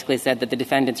and basically said that the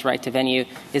defendant's right to venue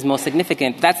is more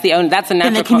significant. That's a natural.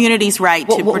 And the community's right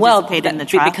to participate in the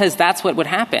trial, because that's what would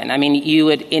happen. I mean, you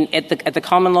would at the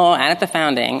common law and at the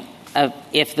founding,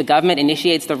 if the government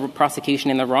initiates the prosecution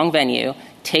in the wrong venue,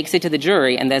 takes it to the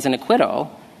jury, and there's an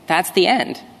acquittal, that's the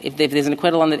end. If there's an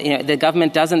acquittal on the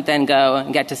government doesn't then go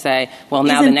and get to say, well,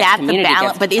 now the next community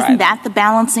gets to try. But isn't that the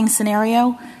balancing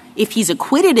scenario? If he's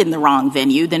acquitted in the wrong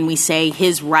venue, then we say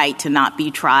his right to not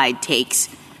be tried takes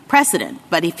precedent.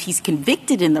 But if he's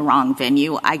convicted in the wrong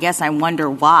venue, I guess I wonder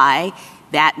why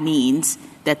that means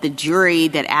that the jury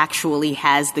that actually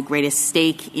has the greatest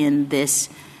stake in this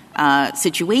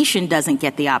situation doesn't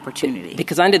get the opportunity.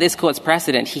 Because under this court's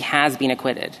precedent, he has been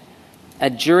acquitted. A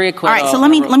jury acquittal. All right,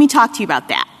 so let me talk to you about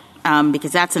that,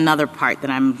 because that's another part that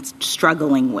I'm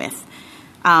struggling with.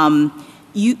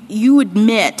 You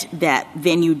admit that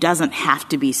venue doesn't have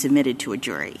to be submitted to a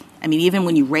jury. I mean, even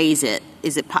when you raise it,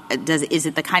 is it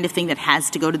the kind of thing that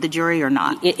has to go to the jury or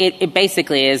not? It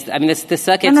basically is. I mean, the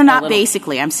circuit's not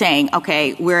basically. I'm saying,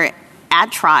 okay, we're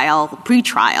at trial,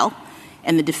 pre-trial,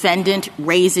 and the defendant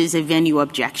raises a venue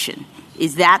objection.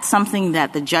 Is that something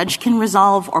that the judge can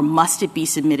resolve, or must it be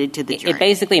submitted to the jury? It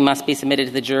basically must be submitted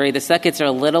to the jury. The circuits are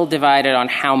a little divided on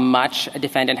how much a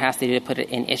defendant has to do to put it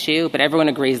in issue, but everyone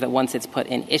agrees that once it's put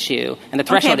in issue, and the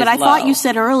threshold is low. Okay, but I thought you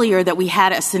said earlier that we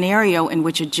had a scenario in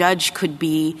which a judge could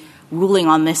be ruling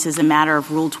on this as a matter of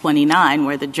Rule 29,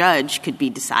 where the judge could be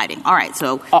deciding. All right,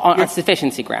 so on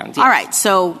sufficiency grounds. Yes. All right,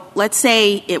 so let's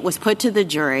say it was put to the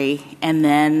jury, and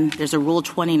then there's a Rule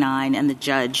 29, and the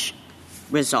judge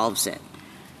resolves it.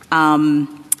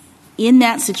 In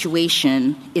that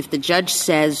situation, if the judge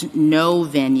says no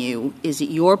venue, is it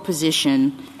your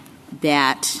position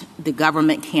that the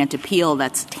government can't appeal?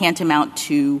 That's tantamount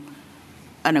to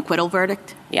an acquittal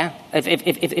verdict? Yeah.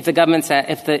 If the government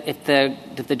if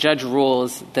the judge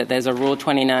rules that there's a Rule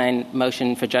 29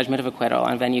 motion for judgment of acquittal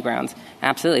on venue grounds,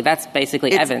 absolutely. That's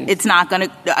basically Evans. It's not going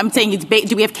to. I'm saying,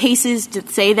 do we have cases to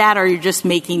say that, or you're just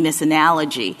making this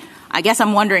analogy? I guess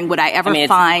I'm wondering, would I ever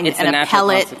find it's an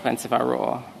appellate... It's a natural consequence of our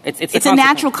rule. It's a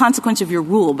natural consequence of your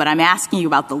rule, but I'm asking you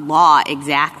about the law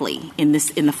exactly in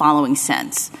the following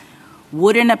sense.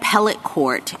 Would an appellate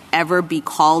court ever be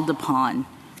called upon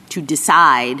to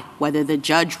decide whether the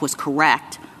judge was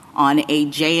correct on a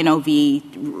J&OV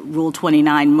Rule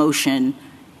 29 motion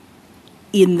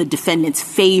in the defendant's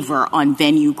favor on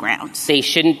venue grounds? They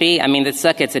shouldn't be. I mean, the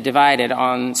circuits are divided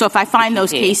on... So if I find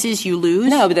those cases, you lose?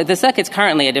 No, but the circuits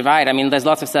currently are divided. I mean, there's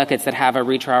lots of circuits that have a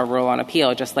retrial rule on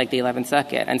appeal, just like the 11th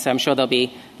Circuit. And so I'm sure there'll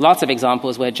be lots of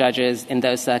examples where judges in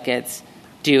those circuits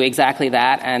do exactly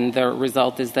that, and the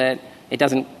result is that it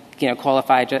doesn't,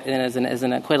 qualify as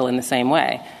an acquittal in the same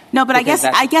way. No, but I guess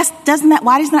why doesn't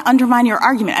that undermine your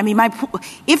argument? I mean,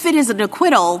 if it is an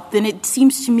acquittal, then it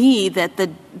seems to me that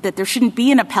there shouldn't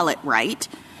be an appellate right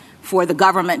for the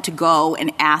government to go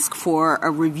and ask for a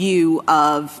review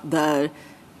of the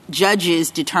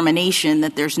judge's determination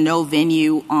that there's no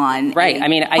venue on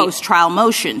a post-trial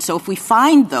motion. So if we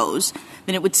find those,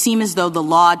 then it would seem as though the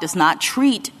law does not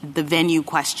treat the venue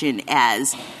question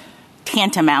as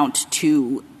tantamount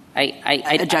to a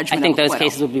judgment. I think those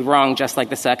cases would be wrong, just like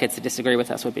the circuits that disagree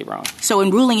with us would be wrong. So in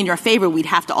ruling in your favor, we'd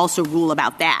have to also rule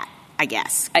about that, I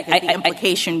guess. The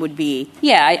implication would be...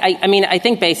 Yeah, I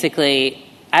think basically,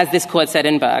 as this court said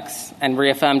in Bucks and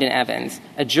reaffirmed in Evans,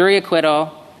 a jury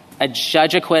acquittal, a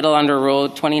judge acquittal under Rule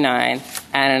 29,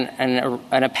 and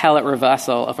an appellate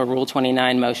reversal of a Rule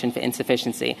 29 motion for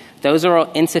insufficiency. Those are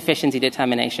all insufficiency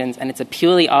determinations, and it's a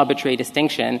purely arbitrary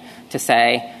distinction to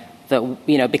say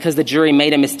that, because the jury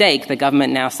made a mistake, the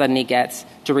government now suddenly gets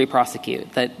to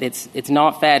re-prosecute. That it's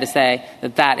not fair to say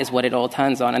that that is what it all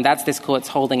turns on, and that's this court's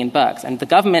holding in Burks. And the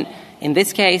government, in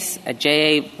this case, at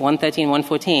JA 113,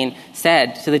 114,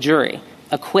 said to the jury,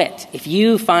 acquit. If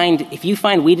you find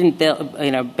we didn't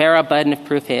bear our burden of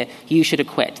proof here, you should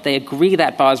acquit. They agree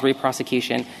that bars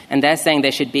re-prosecution, and they're saying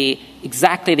there should be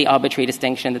exactly the arbitrary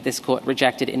distinction that this court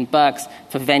rejected in Burks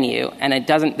for venue, and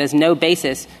there's no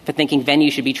basis for thinking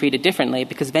venue should be treated differently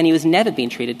because venue has never been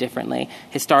treated differently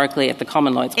historically at the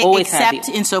common law. It's always except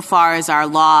insofar as our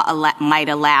law might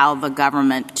allow the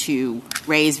government to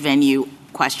raise venue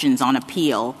questions on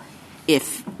appeal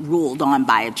if ruled on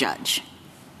by a judge.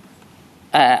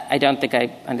 I don't think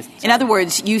I understand. In other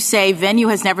words, you say venue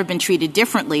has never been treated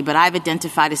differently, but I've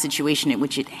identified a situation in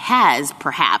which it has,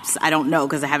 perhaps. I don't know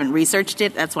because I haven't researched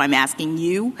it. That's why I'm asking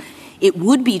you. It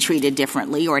would be treated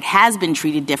differently, or it has been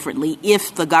treated differently,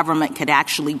 if the government could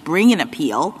actually bring an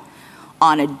appeal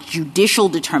on a judicial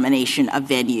determination of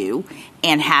venue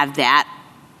and have that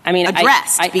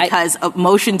addressed, because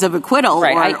motions of acquittal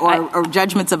or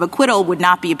judgments of acquittal would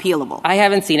not be appealable. I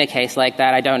haven't seen a case like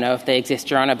that. I don't know if they exist,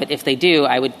 Your Honor, but if they do,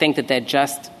 I would think that they're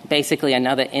just basically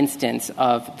another instance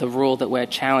of the rule that we're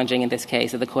challenging in this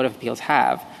case that the Court of Appeals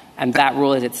have, and that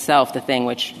rule is itself the thing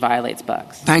which violates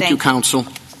Burks. Thank you, counsel.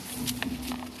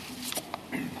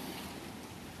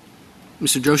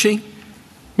 Mr. Joshi?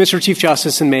 Mr. Chief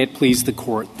Justice, and may it please the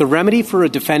Court, the remedy for a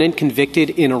defendant convicted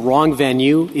in a wrong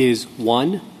venue is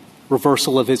 1,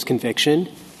 reversal of his conviction,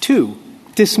 2,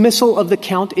 dismissal of the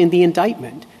count in the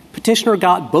indictment. Petitioner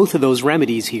got both of those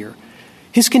remedies here.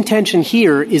 His contention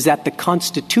here is that the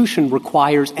Constitution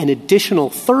requires an additional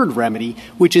third remedy,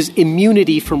 which is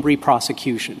immunity from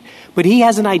re-prosecution. But he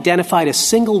hasn't identified a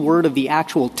single word of the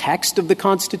actual text of the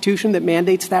Constitution that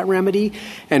mandates that remedy,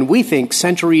 and we think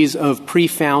centuries of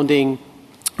pre-founding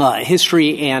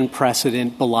history and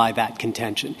precedent belie that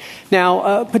contention.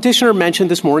 Now, Petitioner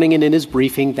mentioned this morning and in his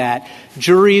briefing that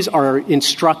juries are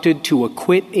instructed to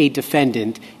acquit a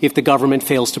defendant if the government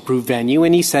fails to prove venue,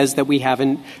 and he says that we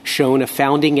haven't shown a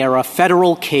founding-era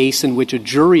federal case in which a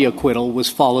jury acquittal was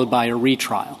followed by a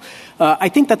retrial. I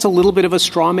think that's a little bit of a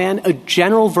straw man. A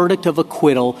general verdict of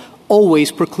acquittal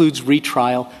always precludes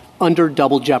retrial under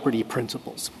double jeopardy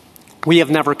principles. We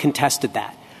have never contested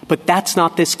that. But that's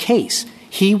not this case.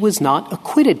 He was not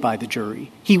acquitted by the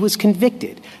jury. He was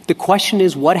convicted. The question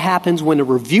is what happens when a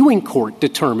reviewing court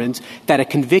determines that a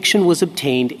conviction was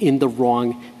obtained in the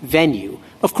wrong venue.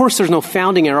 Of course, there's no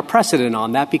founding-era precedent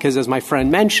on that because, as my friend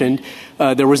mentioned,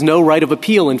 there was no right of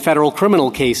appeal in federal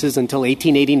criminal cases until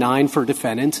 1889 for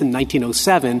defendants and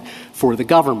 1907 for the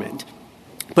government.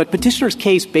 But Petitioner's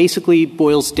case basically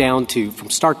boils down to, from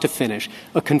start to finish,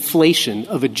 a conflation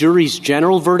of a jury's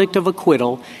general verdict of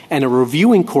acquittal and a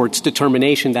reviewing court's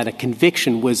determination that a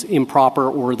conviction was improper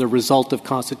or the result of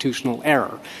constitutional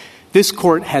error. This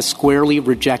court has squarely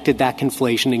rejected that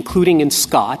conflation, including in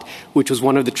Scott, which was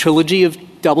one of the trilogy of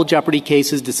double jeopardy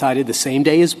cases decided the same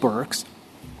day as Burks.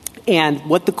 And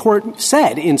what the court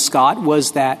said in Scott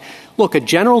was that, look, a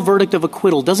general verdict of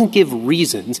acquittal doesn't give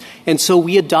reasons, and so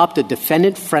we adopt a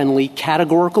defendant-friendly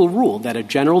categorical rule that a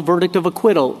general verdict of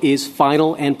acquittal is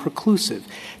final and preclusive.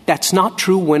 That's not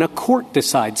true when a court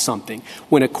decides something.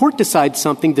 When a court decides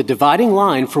something, the dividing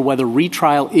line for whether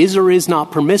retrial is or is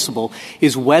not permissible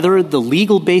is whether the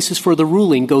legal basis for the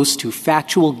ruling goes to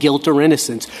factual guilt or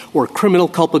innocence or criminal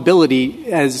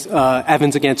culpability, as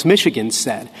Evans against Michigan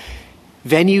said.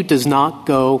 Venue does not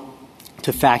go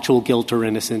to factual guilt or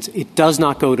innocence. It does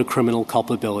not go to criminal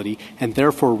culpability, and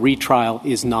therefore retrial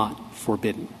is not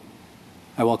forbidden.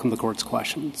 I welcome the Court's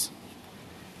questions.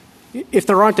 If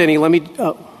there aren't any, let me...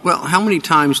 Well, how many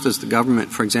times does the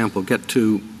government, for example, get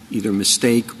to either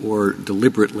mistake or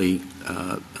deliberately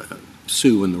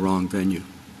sue in the wrong venue?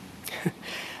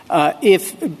 You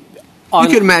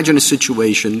can imagine a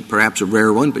situation, perhaps a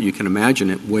rare one, but you can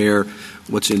imagine it, where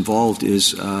what's involved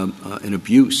is an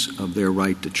abuse of their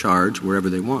right to charge wherever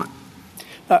they want.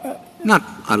 Not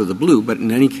out of the blue, but in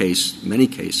any case, many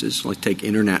cases, like take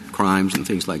Internet crimes and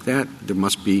things like that, there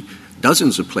must be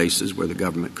dozens of places where the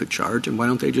government could charge, and why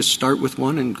don't they just start with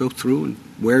one and go through and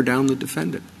wear down the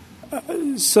defendant?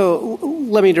 So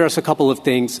let me address a couple of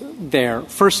things there.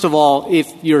 First of all,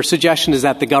 if your suggestion is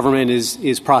that the government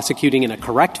is prosecuting in a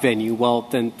correct venue, well,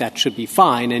 then that should be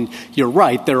fine. And you're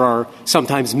right, there are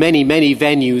sometimes many, many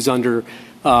venues under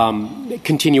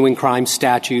continuing crime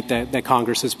statute that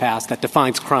Congress has passed that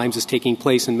defines crimes as taking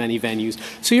place in many venues.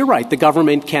 So you're right, the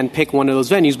government can pick one of those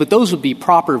venues, but those would be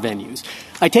proper venues.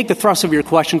 I take the thrust of your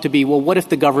question to be, well, what if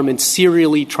the government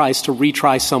serially tries to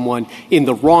retry someone in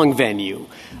the wrong venue?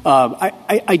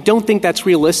 I don't think that's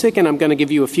realistic, and I'm going to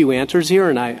give you a few answers here,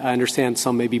 and I understand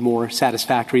some may be more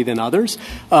satisfactory than others.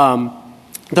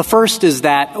 The first is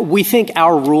that we think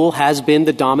our rule has been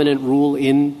the dominant rule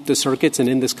in the circuits and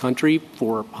in this country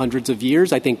for hundreds of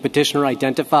years. I think Petitioner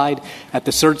identified at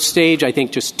the cert stage, I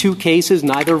think just 2 cases,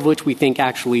 neither of which we think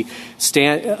actually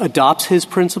adopts his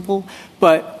principle.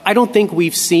 But I don't think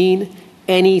we've seen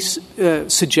any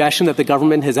suggestion that the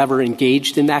government has ever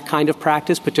engaged in that kind of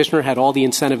practice. Petitioner had all the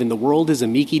incentive in the world, as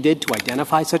amici did, to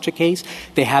identify such a case.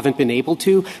 They haven't been able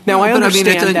to. Now, I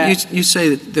understand that you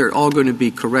say that they're all going to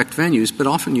be correct venues, but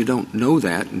often you don't know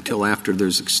that until after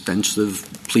there's extensive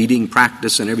pleading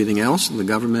practice and everything else, and the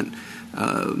government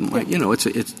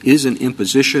it is an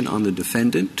imposition on the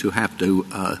defendant to have to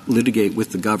litigate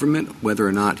with the government whether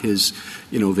or not his,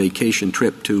 vacation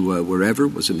trip to wherever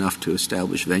was enough to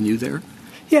establish venue there.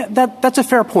 Yeah, that's a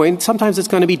fair point. Sometimes it's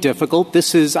going to be difficult.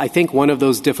 This is, I think, one of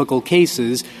those difficult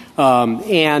cases. But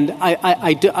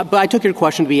I took your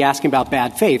question to be asking about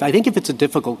bad faith. I think if it's a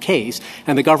difficult case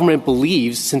and the government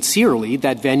believes sincerely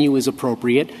that venue is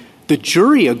appropriate, the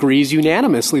jury agrees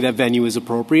unanimously that venue is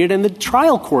appropriate, and the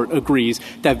trial court agrees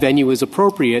that venue is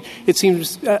appropriate, it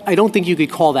seems I don't think you could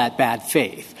call that bad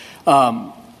faith.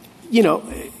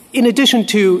 In addition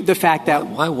to the fact that...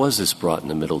 Why was this brought in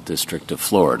the Middle District of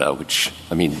Florida, which,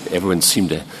 everyone seemed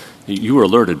to... You were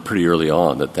alerted pretty early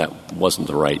on that wasn't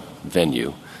the right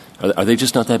venue. Are they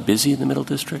just not that busy in the Middle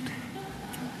District?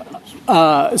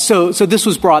 So this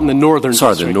was brought in the Northern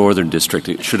District. Sorry, the Northern District.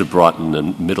 It should have brought in the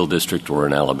Middle District or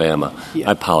in Alabama. Yeah.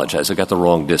 I apologize. I got the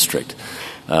wrong district.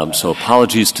 So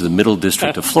apologies to the Middle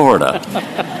District of Florida.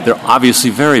 They're obviously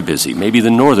very busy. Maybe the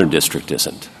Northern District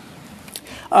isn't.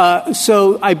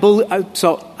 So I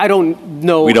don't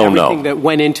know everything that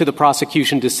went into the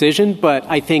prosecution decision, but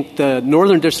I think the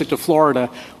Northern District of Florida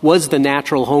was the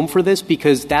natural home for this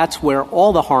because that's where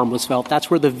all the harm was felt. That's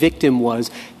where the victim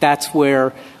was. That's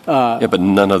where... but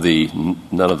none of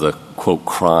the quote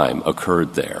crime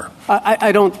occurred there.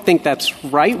 I don't think that's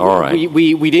right. All right.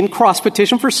 We didn't cross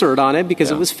petition for cert on it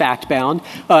because it was fact bound.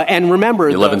 And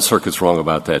remember, the 11th Circuit's wrong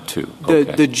about that too.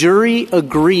 The jury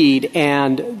agreed,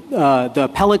 and the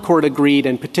appellate court agreed,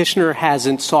 and petitioner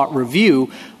hasn't sought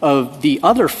review of the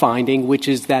other finding, which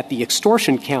is that the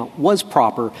extortion count was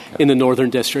proper in the Northern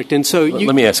District. And so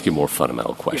let me ask you a more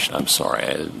fundamental question. I'm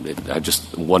sorry. I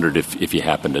just wondered if you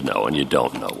happen to know, and you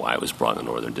don't know why it was brought in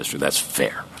the Northern District. That's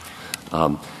fair.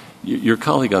 Your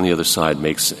colleague on the other side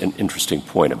makes an interesting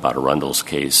point about Arundel's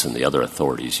case and the other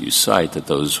authorities you cite, that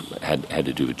those had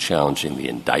to do with challenging the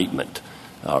indictment,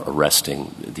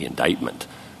 arresting the indictment,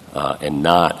 and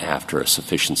not after a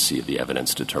sufficiency of the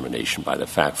evidence determination by the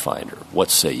fact finder.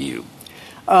 What say you?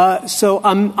 So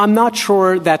I'm not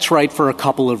sure that's right for a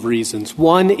couple of reasons.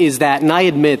 One is that, and I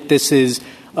admit this is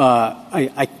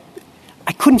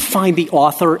I couldn't find the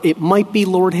author. It might be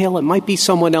Lord Hale. It might be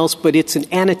someone else, but it's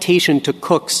an annotation to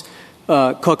Cook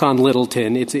on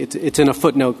Littleton. It's in a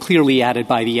footnote clearly added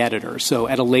by the editor, so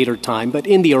at a later time, but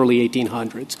in the early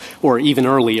 1800s, or even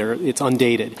earlier. It's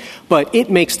undated. But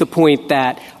it makes the point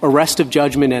that arrest of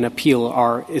judgment and appeal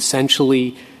are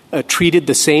essentially treated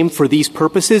the same for these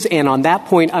purposes, and on that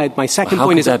point, my second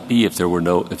point is... How could that be if there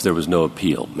was no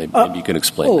appeal? Maybe you can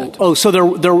explain that. So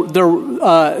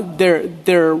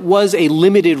there was a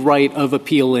limited right of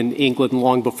appeal in England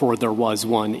long before there was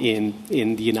one in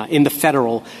the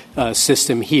federal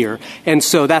system here, and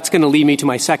so that's going to lead me to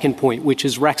my second point, which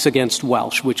is Rex against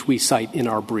Welsh, which we cite in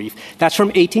our brief. That's from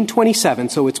 1827,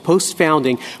 so it's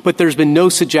post-founding, but there's been no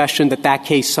suggestion that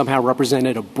case somehow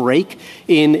represented a break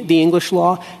in the English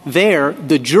law. There,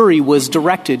 the jury was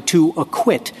directed to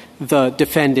acquit the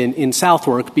defendant in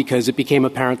Southwark because it became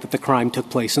apparent that the crime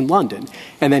took place in London.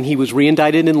 And then he was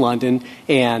reindicted in London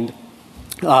and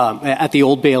at the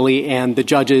Old Bailey, and the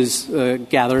judges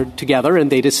gathered together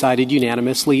and they decided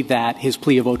unanimously that his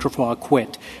plea of autrefois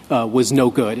acquit was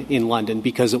no good in London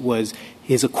because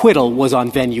his acquittal was on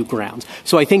venue grounds.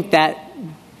 So I think that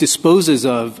disposes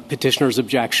of petitioner's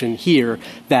objection here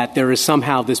that there is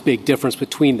somehow this big difference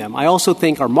between them. I also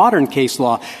think our modern case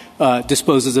law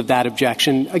disposes of that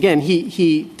objection. Again,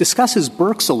 he discusses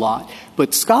Burks a lot,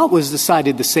 but Scott was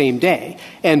decided the same day.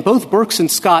 And both Burks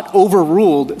and Scott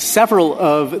overruled several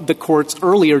of the court's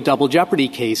earlier double jeopardy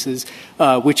cases,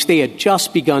 which they had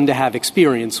just begun to have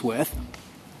experience with.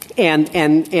 And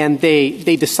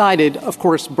they decided, of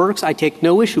course, Burks I take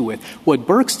no issue with. What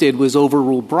Burks did was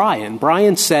overrule Bryan.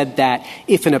 Bryan said that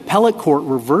if an appellate court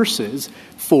reverses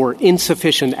for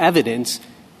insufficient evidence,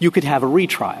 you could have a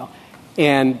retrial.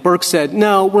 And Burke said,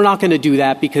 no, we're not going to do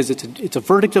that because it's a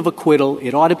verdict of acquittal.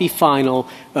 It ought to be final.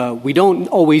 We don't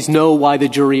always know why the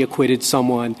jury acquitted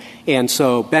someone, and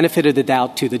so benefit of the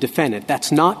doubt to the defendant.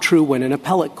 That's not true when an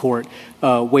appellate court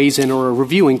weighs in, or a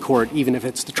reviewing court, even if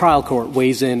it's the trial court,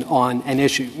 weighs in on an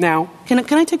issue. Now, can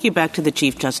I take you back to the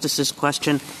Chief Justice's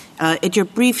question? At your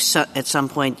brief at some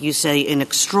point, you say in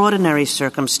extraordinary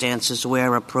circumstances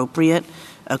where appropriate,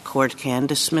 a court can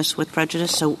dismiss with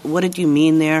prejudice. So what did you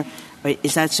mean there?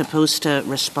 Is that supposed to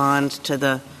respond to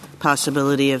the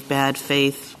possibility of bad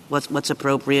faith? What's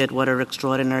appropriate? What are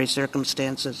extraordinary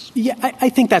circumstances? Yeah, I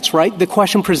think that's right. The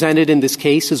question presented in this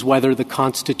case is whether the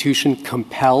Constitution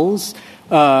compels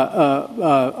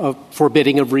a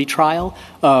forbidding of retrial.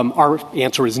 Our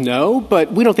answer is no,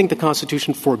 but we don't think the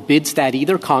Constitution forbids that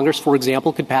either. Congress, for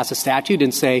example, could pass a statute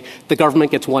and say the government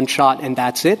gets one shot and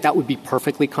that's it. That would be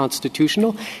perfectly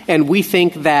constitutional. And we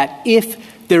think that if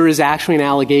there is actually an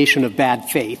allegation of bad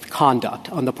faith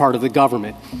conduct on the part of the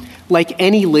government, like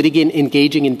any litigant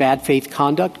engaging in bad faith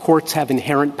conduct, courts have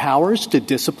inherent powers to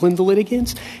discipline the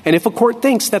litigants. And if a court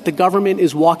thinks that the government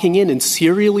is walking in and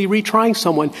serially retrying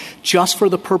someone just for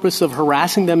the purpose of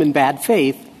harassing them in bad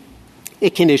faith,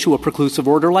 it can issue a preclusive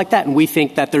order like that. And we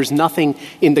think that there's nothing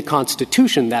in the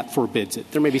Constitution that forbids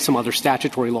it. There may be some other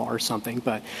statutory law or something,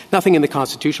 but nothing in the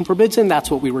Constitution forbids it, and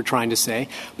that's what we were trying to say.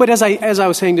 But as I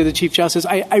was saying to the Chief Justice,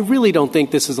 I really don't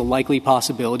think this is a likely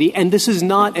possibility, and this is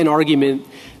not an argument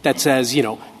that says,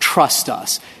 trust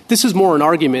us. This is more an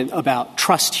argument about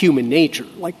trust human nature.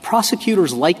 Like,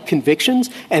 prosecutors like convictions,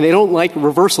 and they don't like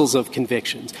reversals of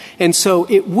convictions. And so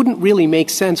it wouldn't really make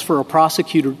sense for a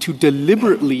prosecutor to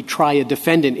deliberately try a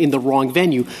defendant in the wrong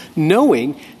venue,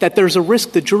 knowing that there's a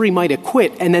risk the jury might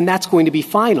acquit, and then that's going to be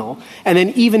final. And then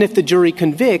even if the jury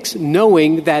convicts,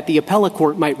 knowing that the appellate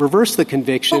court might reverse the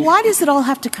conviction. But why does it all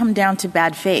have to come down to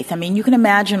bad faith? I mean, you can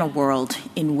imagine a world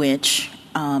in which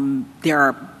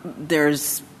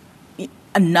there's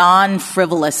a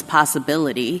non-frivolous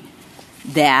possibility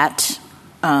that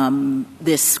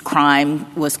this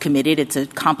crime was committed. It's a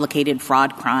complicated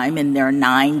fraud crime, and there are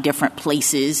 9 different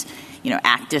places.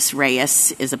 Actus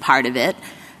reus is a part of it.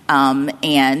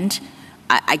 And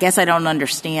I guess I don't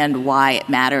understand why it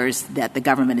matters that the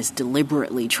government is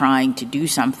deliberately trying to do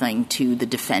something to the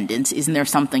defendants. Isn't there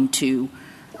something to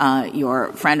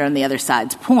your friend on the other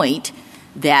side's point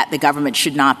that the government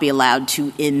should not be allowed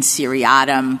to in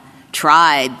seriatim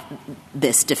try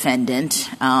this defendant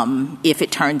if it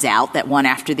turns out that one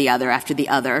after the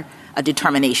other, a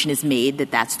determination is made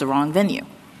that that's the wrong venue?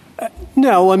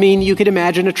 No, I mean, you could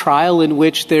imagine a trial in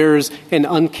which there's an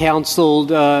uncounseled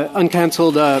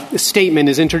statement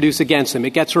is introduced against him.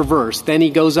 It gets reversed. Then he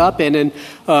goes up and an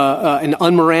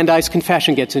unmirandized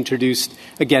confession gets introduced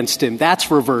against him.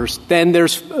 That's reversed. Then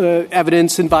there's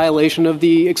evidence in violation of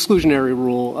the exclusionary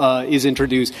rule is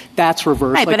introduced. That's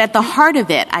reversed. Right, but at the heart of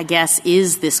it, I guess,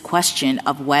 is this question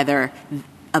of whether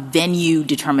a venue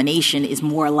determination is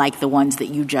more like the ones that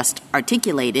you just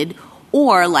articulated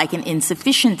or like an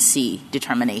insufficiency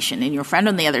determination. And your friend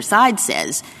on the other side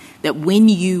says that when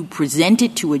you present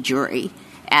it to a jury,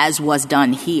 as was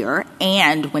done here,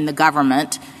 and when the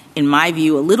government, in my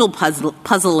view, a little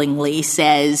puzzlingly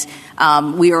says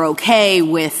we are okay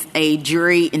with a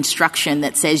jury instruction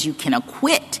that says you can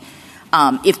acquit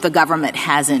if the government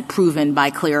hasn't proven by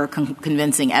clear,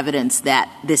 convincing evidence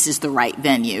that this is the right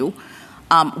venue,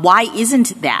 why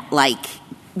isn't that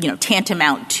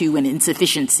tantamount to an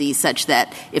insufficiency such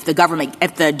that if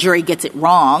the jury gets it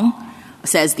wrong,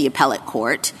 says the appellate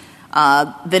court,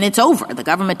 then it's over. The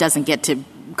government doesn't get to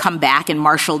come back and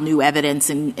marshal new evidence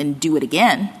and do it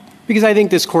again. Because I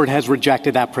think this court has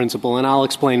rejected that principle, and I'll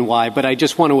explain why. But I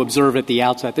just want to observe at the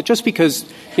outset that just because,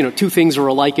 2 things are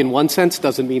alike in one sense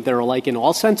doesn't mean they're alike in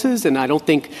all senses. And I don't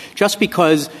think just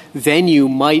because venue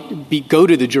might go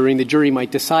to the jury and the jury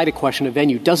might decide a question of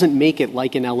venue doesn't make it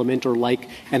like an element or like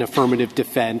an affirmative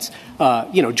defense.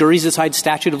 Juries decide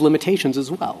statute of limitations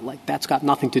as well. Like, that's got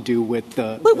nothing to do with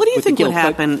the What do you think would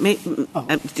happen?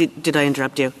 Did I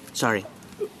interrupt you? Sorry.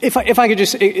 If I could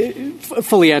just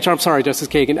fully answer, I'm sorry, Justice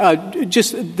Kagan.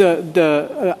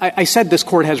 I said this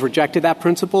court has rejected that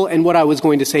principle, and what I was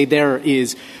going to say there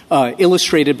is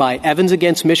illustrated by Evans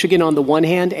against Michigan on the one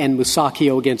hand and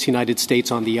Musacchio against the United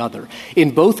States on the other.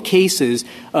 In both cases,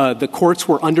 the courts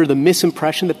were under the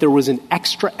misimpression that there was an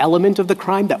extra element of the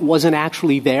crime that wasn't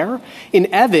actually there.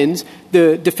 In Evans,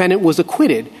 the defendant was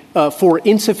acquitted for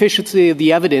insufficiency of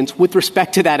the evidence with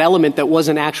respect to that element that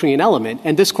wasn't actually an element.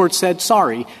 And this court said,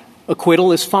 sorry,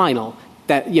 acquittal is final.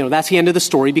 that's the end of the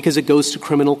story because it goes to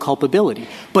criminal culpability.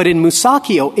 But in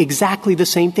Musacchio, exactly the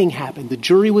same thing happened. The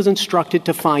jury was instructed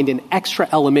to find an extra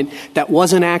element that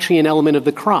wasn't actually an element of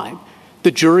the crime.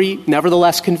 The jury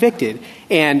nevertheless convicted.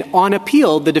 And on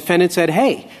appeal, the defendant said,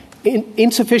 hey,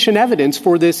 insufficient evidence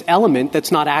for this element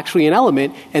that's not actually an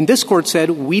element. And this court said,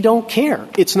 we don't care.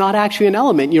 It's not actually an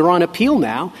element. You're on appeal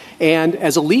now. And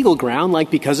as a legal ground,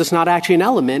 because it's not actually an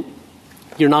element,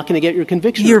 you're not going to get your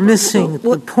conviction. You're missing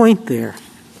the point there.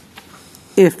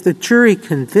 If the jury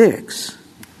convicts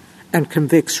and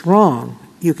convicts wrong,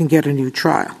 you can get a new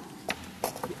trial.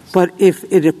 But if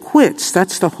it acquits,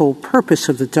 that's the whole purpose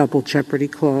of the double jeopardy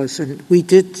clause. And we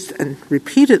did, and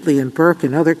repeatedly in Burke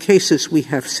and other cases we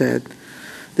have said,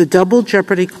 the double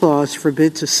jeopardy clause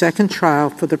forbids a second trial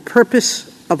for the purpose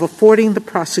of affording the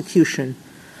prosecution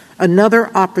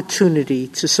another opportunity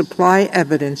to supply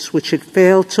evidence which it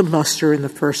failed to muster in the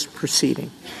first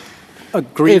proceeding.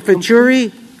 Agreed. If a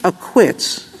jury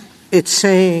acquits, it's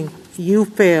saying you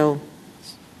fail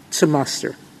to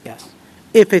muster. Yes.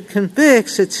 If it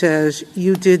convicts, it says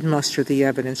you did muster the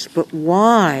evidence. But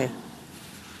why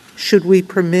should we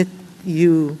permit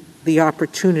you the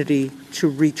opportunity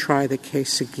to retry the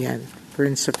case again for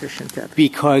insufficient evidence?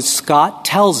 Because Scott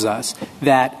tells us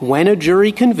that when a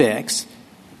jury convicts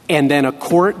and then a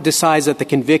court decides that the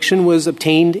conviction was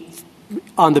obtained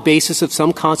on the basis of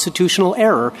some constitutional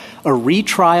error, a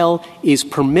retrial is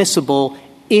permissible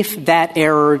if that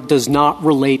error does not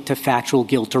relate to factual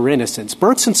guilt or innocence.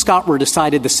 Burks and Scott were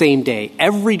decided the same day.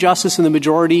 Every justice in the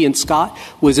majority in Scott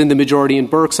was in the majority in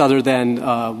Burks other than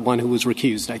one who was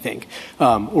recused, I think,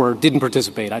 or didn't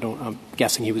participate. I'm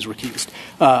guessing he was recused.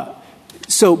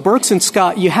 So Burks and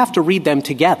Scott, you have to read them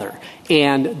together.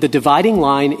 And the dividing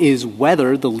line is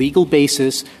whether the legal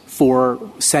basis for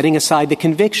setting aside the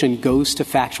conviction goes to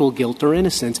factual guilt or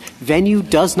innocence. Venue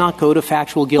does not go to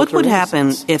factual guilt or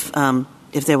innocence. What would happen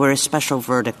if there were a special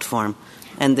verdict form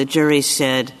and the jury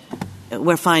said,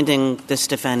 we're finding this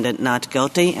defendant not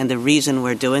guilty and the reason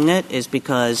we're doing it is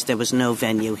because there was no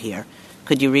venue here?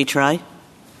 Could you retry?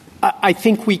 I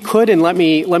think we could, and let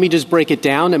me just break it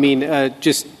down.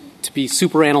 Just to be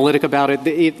super analytic about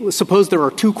it, suppose there are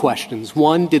two questions.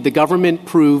 One, did the government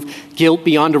prove guilt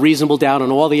beyond a reasonable doubt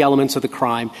on all the elements of the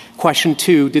crime? Question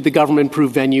two, did the government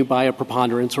prove venue by a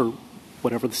preponderance or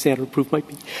whatever the standard of proof might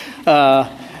be?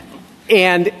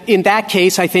 And in that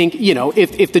case, I think,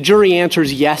 if the jury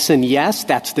answers yes and yes,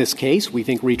 that's this case. We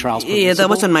think retrial's permissible. Yeah, that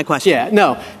wasn't my question. Yeah,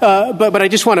 no. But I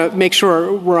just want to make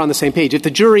sure we're on the same page. If the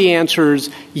jury answers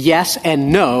yes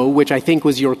and no, which I think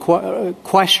was your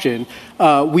question,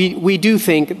 we do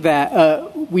think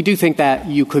that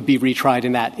you could be retried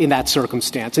in that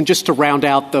circumstance. And just to round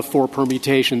out the four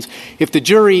permutations, if the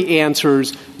jury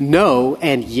answers no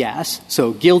and yes,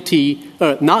 so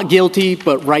not guilty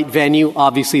but right venue,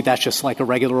 obviously that's just like a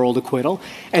regular old acquittal.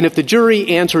 And if the jury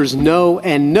answers no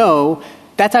and no,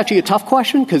 that's actually a tough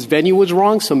question because venue was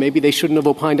wrong, so maybe they shouldn't have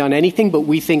opined on anything. But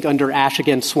we think under Ash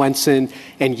against Swenson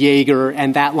and Yeager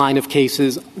and that line of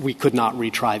cases, we could not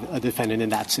retry a defendant in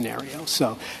that scenario.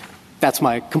 So that's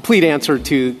my complete answer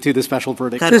to the special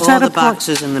verdict. Got all the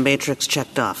boxes in the matrix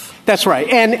checked off. That's right.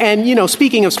 And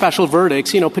speaking of special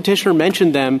verdicts, Petitioner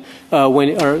mentioned them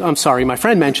my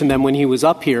friend mentioned them when he was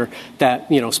up here that,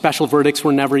 special verdicts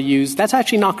were never used. That's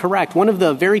actually not correct. One of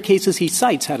the very cases he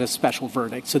cites had a special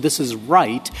verdict. So this is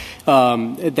Wright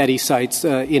that he cites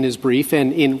in his brief.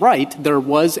 And in Wright, there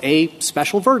was a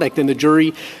special verdict. And the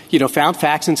jury, found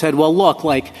facts and said, well, look,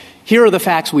 here are the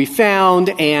facts we found,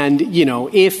 and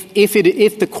if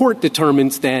the court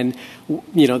determines then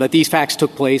that these facts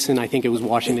took place, and I think it was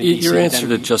Washington D.C. Your answer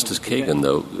to Justice Kagan,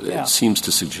 though, it seems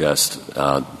to suggest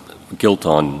guilt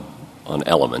on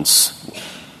elements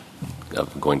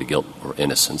of going to guilt or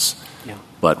innocence,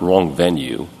 but wrong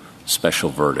venue,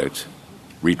 special verdict,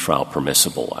 retrial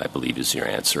permissible, I believe is your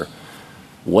answer.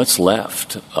 What's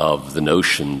left of the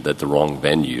notion that the wrong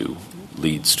venue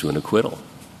leads to an acquittal?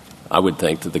 I would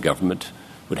think that the government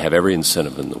would have every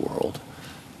incentive in the world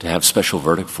to have special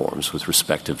verdict forms with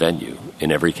respect to venue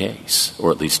in every case, or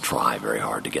at least try very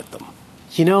hard to get them.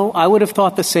 I would have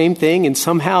thought the same thing, and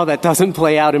somehow that doesn't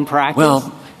play out in practice.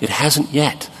 Well, it hasn't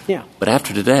yet. Yeah. But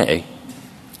after today,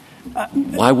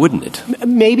 why wouldn't it?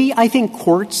 Maybe. I think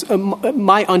courts,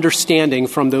 my understanding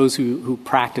from those who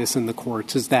practice in the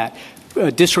courts is that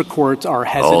district courts are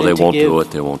hesitant they won't to give. do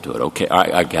it. They won't do it. Okay,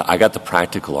 I got the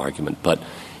practical argument, but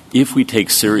if we take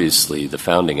seriously the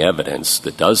founding evidence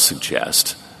that does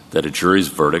suggest that a jury's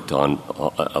verdict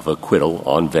of acquittal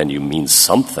on venue means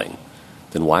something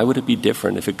then why would it be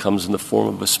different if it comes in the form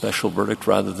of a special verdict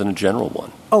rather than a general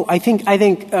one? Oh, I think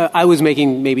I was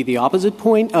making maybe the opposite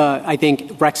point. I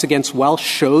think Rex against Welsh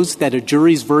shows that a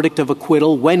jury's verdict of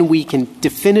acquittal, when we can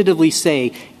definitively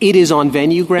say it is on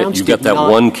venue grounds. You've got that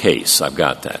one case. I've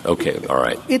got that. Okay, all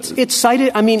right. It's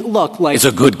cited. I mean, look, like it's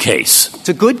a good case. It's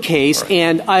a good case, right.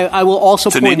 And I will also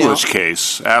point out it's an English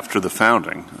case after the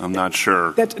founding. I'm not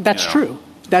sure. That's true.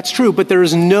 That's true, but there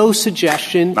is no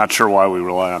suggestion. Not sure why we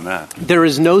rely on that. There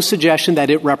is no suggestion that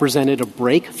it represented a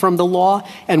break from the law,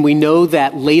 and we know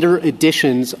that later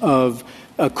editions of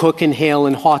Cook and Hale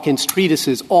and Hawkins'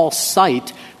 treatises all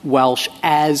cite Welsh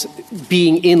as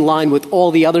being in line with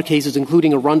all the other cases,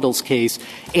 including Arundel's case.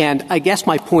 And I guess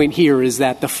my point here is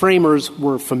that the framers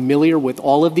were familiar with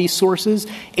all of these sources,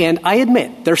 and I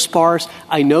admit they're sparse.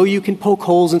 I know you can poke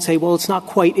holes and say, well, it's not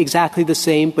quite exactly the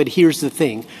same, but here's the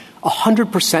thing.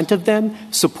 100% of them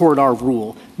support our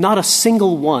rule. Not a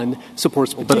single one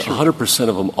supports petition. But 100%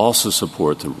 of them also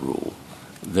support the rule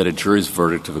that a jury's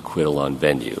verdict of acquittal on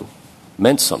venue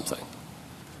meant something.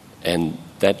 And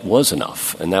that was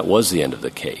enough, and that was the end of the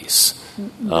case.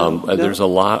 There's a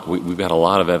lot. We've got a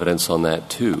lot of evidence on that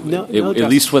too. At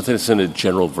least when it's in a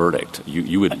general verdict,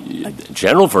 you would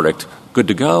general verdict, good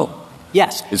to go.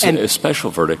 Yes, it's a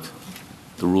special verdict.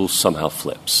 The rule somehow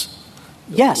flips.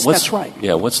 Yes, that's right.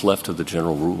 Yeah, what's left of the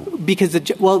general rule? Because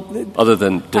other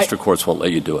than district courts won't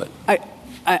let you do it.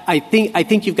 I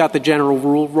think you've got the general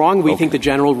rule wrong. We think the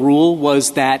general rule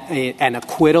was that an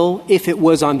acquittal, if it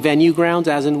was on venue grounds,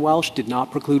 as in Welsh, did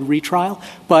not preclude retrial.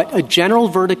 But a general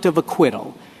verdict of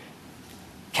acquittal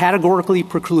categorically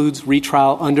precludes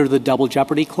retrial under the double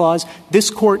jeopardy clause. This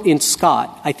court in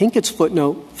Scott, I think it's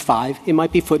footnote 5, it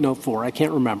might be footnote 4, I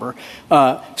can't remember,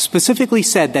 specifically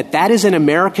said that that is an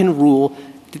American rule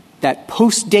that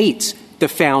postdates the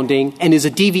founding and is a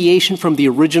deviation from the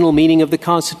original meaning of the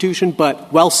Constitution,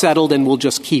 but well settled and we'll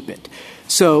just keep it.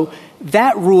 So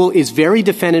that rule is very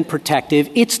defendant protective.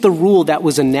 It's the rule that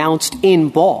was announced in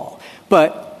Ball.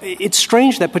 But it's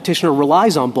strange that petitioner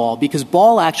relies on Ball because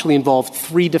Ball actually involved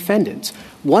 3 defendants.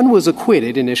 One was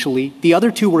acquitted initially. The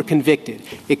other 2 were convicted.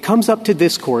 It comes up to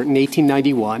this court in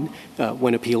 1891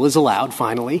 when appeal is allowed,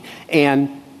 finally,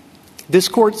 and this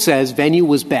court says venue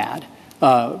was bad.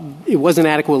 It wasn't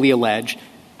adequately alleged,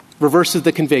 reverses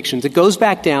the convictions. It goes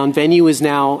back down. Venue is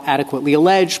now adequately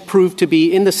alleged, proved to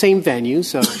be in the same venue,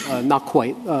 so not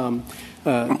quite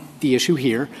the issue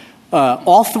here.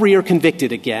 All 3 are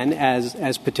convicted again,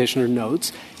 as petitioner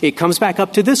notes. It comes back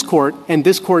up to this court, and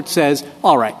this court says,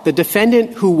 all right, the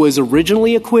defendant who was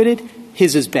originally acquitted,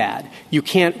 his is bad. You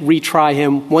can't retry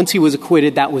him. Once he was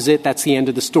acquitted, that was it. That's the end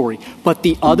of the story. But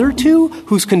the other 2,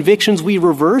 whose convictions we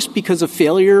reversed because of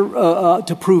failure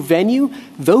to prove venue,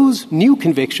 those new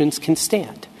convictions can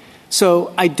stand.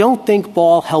 So I don't think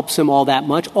Ball helps him all that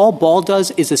much. All Ball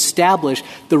does is establish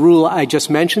the rule I just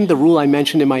mentioned, the rule I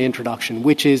mentioned in my introduction,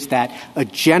 which is that a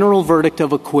general verdict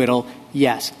of acquittal,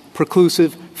 yes,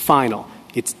 preclusive, final.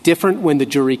 It's different when the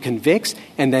jury convicts,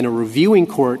 and then a reviewing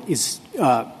court is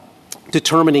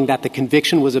determining that the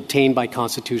conviction was obtained by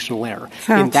constitutional error.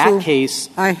 Counsel, in that case,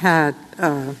 I had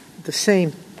the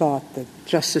same thought that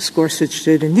Justice Gorsuch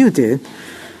did and you did.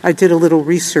 I did a little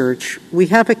research. We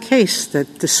have a case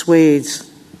that dissuades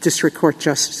district court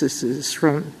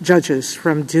judges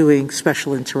from doing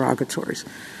special interrogatories.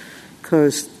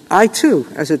 Because I, too,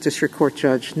 as a district court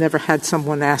judge, never had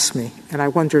someone ask me, and I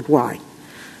wondered why.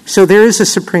 So there is a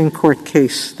Supreme Court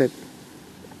case that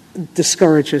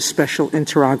discourages special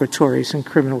interrogatories in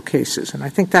criminal cases, and I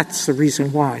think that's the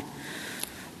reason why.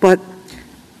 But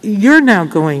you're now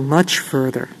going much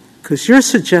further, because you're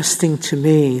suggesting to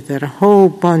me that a whole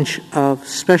bunch of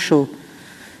special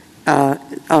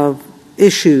of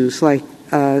issues like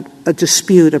a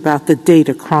dispute about the date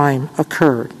a crime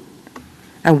occurred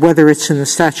and whether it's in the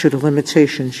statute of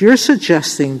limitations, you're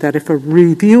suggesting that if a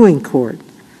reviewing court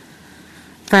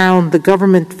found the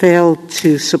government failed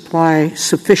to supply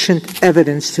sufficient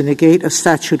evidence to negate a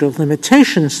statute of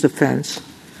limitations defense,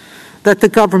 that the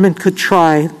government could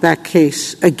try that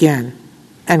case again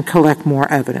and collect more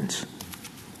evidence.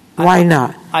 Why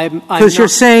not? Because you're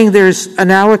saying there's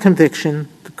an hour conviction.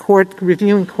 The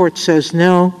reviewing court says,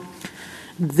 no,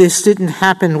 this didn't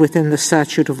happen within the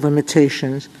statute of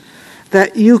limitations,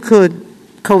 that you could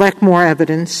collect more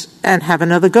evidence and have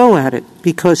another go at it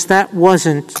because that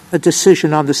wasn't a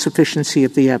decision on the sufficiency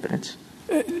of the evidence.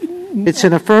 It's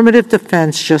an affirmative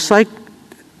defense, just like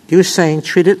you're saying,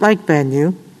 treat it like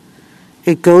venue.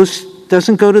 It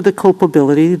doesn't go to the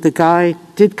culpability. The guy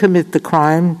did commit the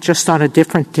crime just on a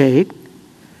different date.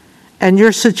 And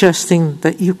you're suggesting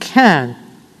that you can,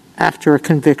 after a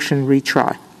conviction,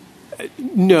 retry.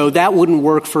 No, that wouldn't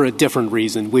work for a different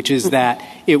reason, which is that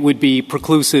it would be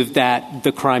preclusive that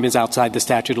the crime is outside the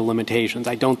statute of limitations.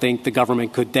 I don't think the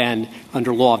government could then,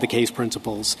 under law of the case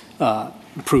principles,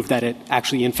 prove that it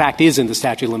actually, in fact, is in the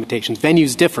statute of limitations.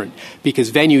 Venue's different because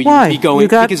venue Why? You'd be going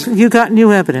you got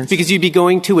new evidence because you'd be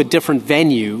going to a different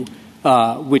venue,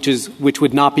 which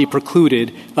would not be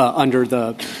precluded under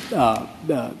the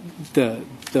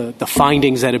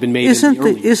findings that have been made.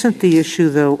 Isn't the issue,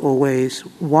 though, always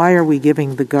why are we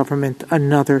giving the government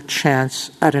another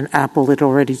chance at an apple it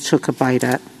already took a bite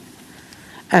at?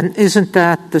 And isn't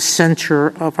that the center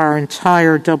of our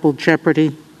entire double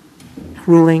jeopardy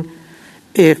ruling?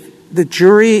 If the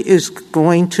jury is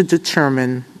going to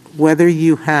determine whether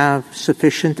you have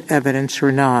sufficient evidence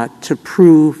or not to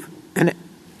prove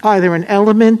either an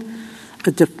element,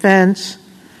 a defense,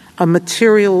 a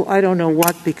material, I don't know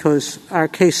what, because our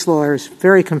case law is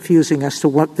very confusing as to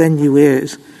what venue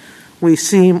is. We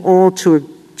seem all to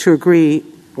agree,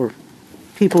 or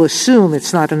people assume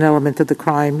it's not an element of the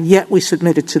crime, yet we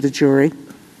submit it to the jury,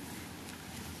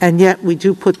 and yet we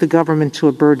do put the government to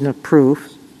a burden of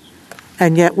proof,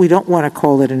 and yet we don't want to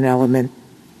call it an element.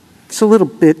 It's a little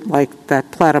bit like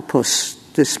that platypus,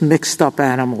 this mixed-up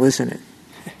animal, isn't it?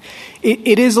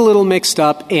 It is a little mixed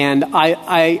up, and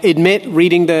I admit,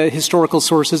 reading the historical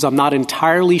sources, I'm not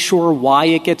entirely sure why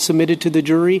it gets submitted to the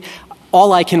jury.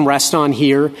 All I can rest on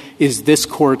here is this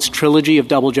court's trilogy of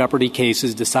double jeopardy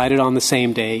cases decided on the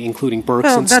same day, including Burks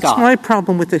and Scott. Well, that's my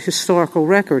problem with the historical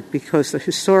record, because the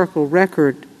historical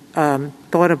record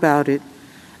thought about it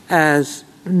as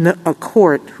a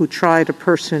court who tried a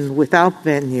person without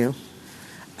venue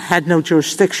had no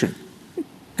jurisdiction.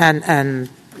 And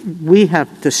we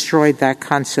have destroyed that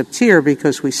concept here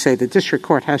because we say the district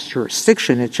court has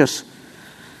jurisdiction. It's just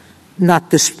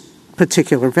not this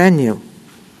particular venue.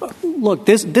 Look,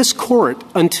 this court,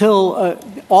 until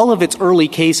all of its early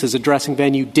cases addressing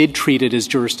venue, did treat it as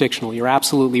jurisdictional. You're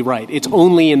absolutely right. It's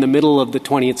only in the middle of the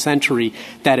 20th century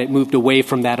that it moved away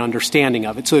from that understanding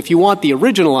of it. So if you want the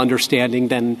original understanding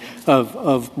then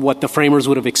of what the framers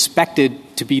would have expected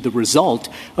to be the result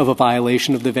of a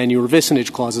violation of the venue or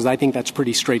vicinage clauses, I think that's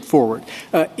pretty straightforward.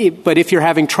 But if you're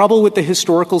having trouble with the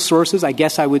historical sources, I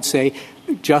guess I would say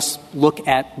just look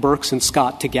at Burks and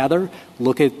Scott together,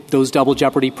 look at those double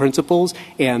jeopardy principles,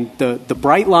 and the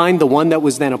bright line, the one that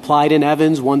was then applied in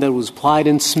Evans, one that was applied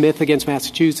in Smith against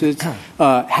Massachusetts,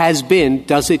 has been,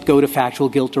 does it go to factual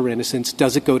guilt or innocence?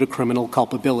 Does it go to criminal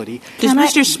culpability? Does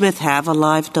Mr. Smith have a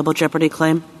live double jeopardy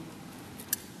claim?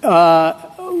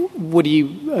 What do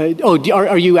you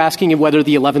are you asking whether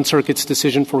the 11th Circuit's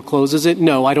decision forecloses it?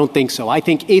 No, I don't think so. I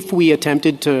think if we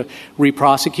attempted to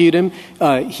re-prosecute him,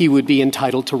 he would be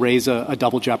entitled to raise a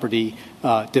double jeopardy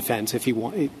defense if he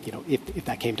if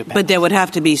that came to pass. But there would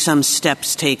have to be some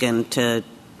steps taken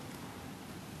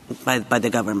by the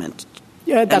government.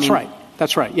 Yeah, that's right.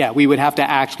 That's right. Yeah, we would have to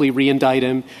actually re-indict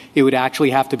him. It would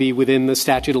actually have to be within the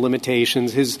statute of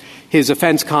limitations. His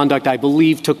offense conduct, I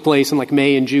believe, took place in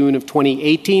May and June of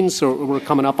 2018, so we're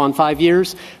coming up on 5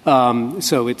 years.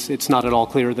 So it's not at all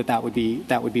clear that would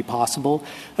be possible.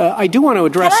 I do want to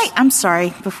address. I'm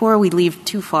sorry. Before we leave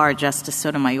too far, Justice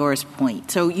Sotomayor's point.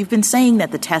 So you've been saying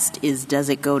that the test is, does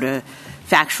it go to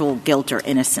factual guilt or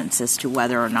innocence as to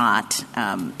whether or not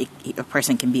a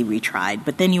person can be retried.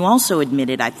 But then you also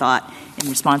admitted, I thought, in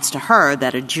response to her,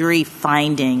 that a jury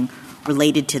finding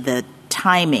related to the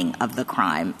timing of the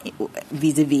crime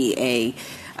vis-a-vis a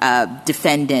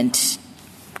defendant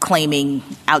claiming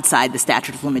outside the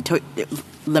statute of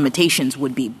limitations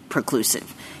would be preclusive.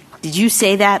 Did you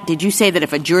say that? Did you say that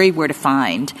if a jury were to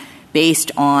find, based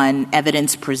on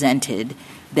evidence presented,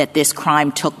 that this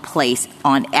crime took place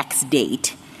on X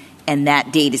date and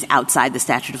that date is outside the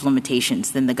statute of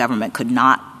limitations, then the government could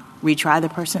not retry the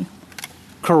person?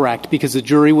 Correct, because the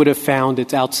jury would have found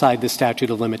it's outside the statute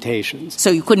of limitations. So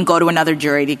you couldn't go to another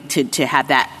jury to have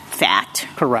that fact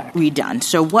redone.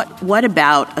 So what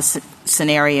about a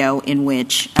scenario in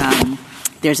which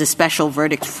there's a special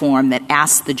verdict form that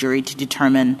asks the jury to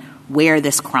determine where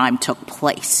this crime took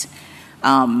place?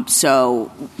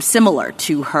 So similar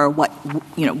to her,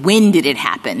 when did it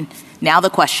happen? Now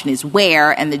the question is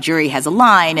where, and the jury has a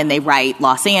line and they write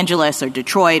Los Angeles or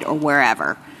Detroit or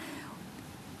wherever.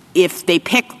 If they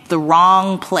pick the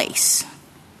wrong place,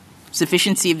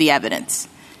 sufficiency of the evidence,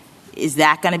 is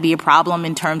that going to be a problem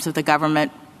in terms of the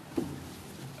government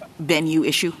venue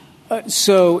issue?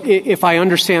 So if I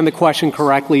understand the question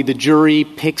correctly, the jury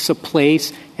picks a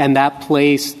place and that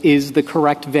place is the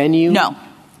correct venue? No.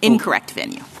 Incorrect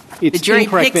venue. It's the jury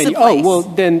incorrect picks venue. a place. Oh, well,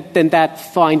 then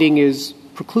that finding is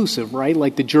preclusive, right?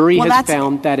 Like the jury has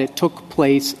found that it took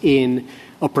place in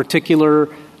a particular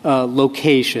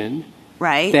location,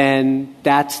 right, then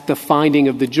that's the finding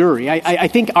of the jury. I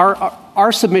think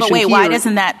our submission But wait, here, why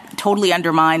doesn't that totally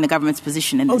undermine the government's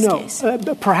position in this case?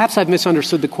 Perhaps I've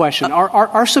misunderstood the question.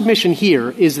 Our submission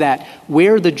here is that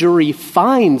where the jury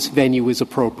finds venue is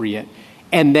appropriate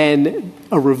and then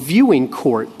a reviewing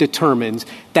court determines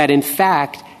that, in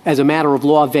fact, as a matter of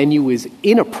law, venue is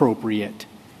inappropriate,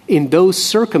 in those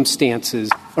circumstances,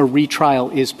 a retrial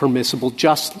is permissible.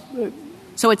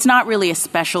 So it's not really a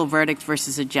special verdict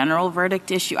versus a general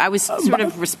verdict issue? I was sort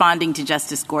of responding to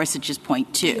Justice Gorsuch's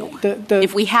point, too.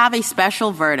 If we have a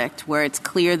special verdict where it's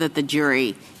clear that the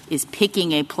jury is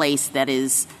picking a place that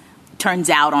turns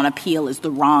out on appeal is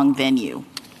the wrong venue,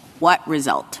 what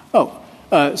result?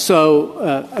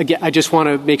 Again, I just want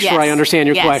to make sure I understand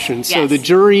your question. Yes. So the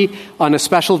jury on a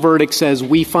special verdict says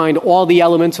we find all the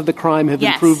elements of the crime have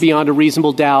been proved beyond a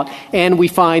reasonable doubt, and we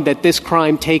find that this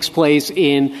crime takes place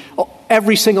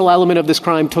every single element of this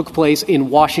crime took place in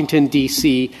Washington,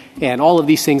 D.C., and all of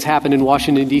these things happened in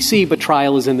Washington, D.C., but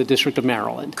trial is in the District of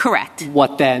Maryland. Correct.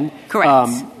 What then?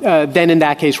 Correct. Then in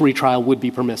that case, retrial would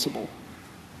be permissible.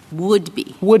 Would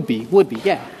be,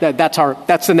 yeah.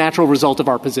 That's the natural result of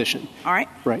our position. All right.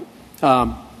 Right.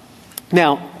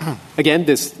 Now, again,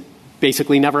 this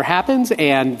basically never happens,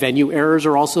 and venue errors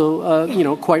are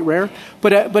also, quite rare.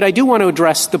 But I do want to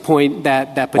address the point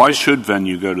that why should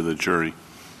venue go to the jury?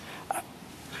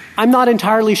 I'm not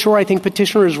entirely sure. I think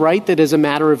Petitioner is right that as a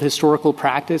matter of historical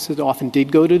practice, it often did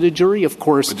go to the jury. Of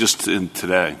course, but just in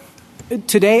today.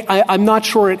 Today, I'm not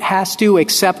sure it has to,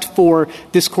 except for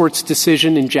this Court's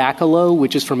decision in Jackalow,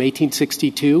 which is from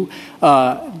 1862.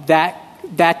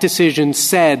 That decision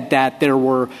said that there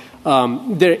were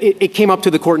it came up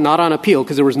to the Court not on appeal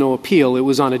because there was no appeal. It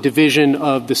was on a division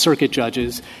of the circuit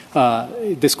judges.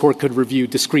 This Court could review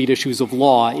discrete issues of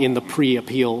law in the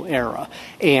pre-appeal era.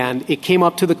 And it came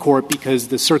up to the Court because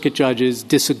the circuit judges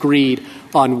disagreed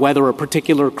on whether a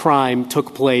particular crime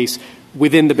took place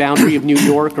within the boundary of New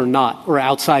York or not, or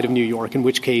outside of New York, in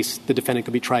which case the defendant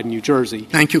could be tried in New Jersey.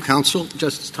 Thank you, counsel.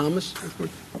 Justice Thomas?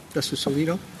 Justice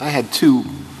Alito? I had two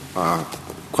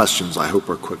questions I hope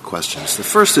are quick questions. The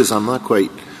first is I'm not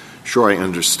quite sure I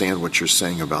understand what you're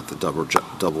saying about the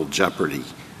double jeopardy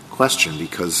question,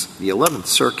 because the 11th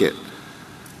Circuit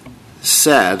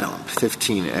said on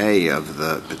 15A of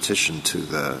the petition to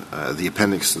the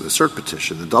appendix to the cert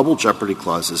petition, the double jeopardy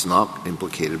clause is not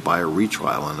implicated by a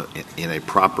retrial in a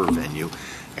proper venue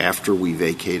after we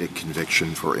vacate a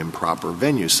conviction for improper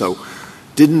venue. So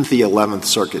didn't the 11th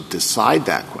Circuit decide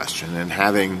that question, and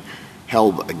having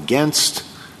held against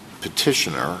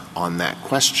petitioner on that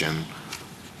question,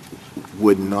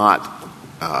 would not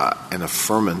an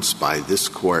affirmance by this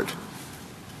Court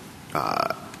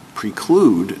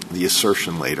preclude the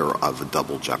assertion later of a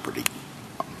double jeopardy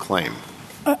claim?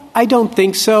 I don't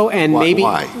think so, and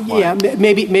Why? Yeah,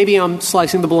 maybe I'm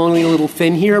slicing the bologna a little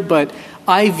thin here, but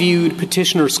I viewed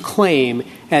petitioner's claim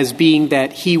as being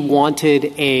that he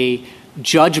wanted a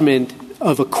judgment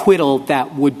of acquittal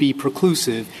that would be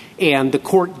preclusive, and the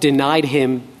Court denied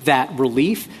him that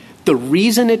relief. The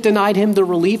reason it denied him the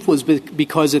relief was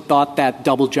because it thought that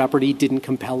double jeopardy didn't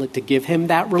compel it to give him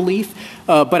that relief.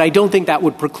 But I don't think that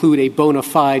would preclude a bona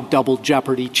fide double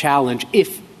jeopardy challenge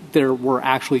if there were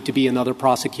actually to be another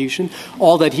prosecution.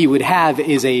 All that he would have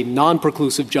is a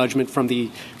non-preclusive judgment from the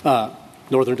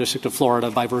Northern District of Florida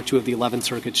by virtue of the 11th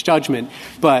Circuit's judgment.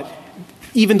 But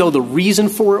even though the reason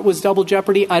for it was double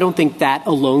jeopardy, I don't think that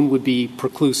alone would be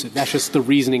preclusive. That's just the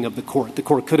reasoning of the Court. The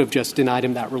Court could have just denied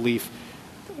him that relief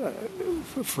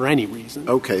for any reason.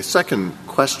 Okay. Second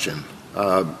question.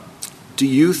 Do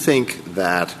you think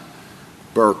that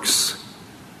Burks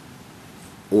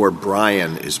or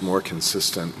Bryan is more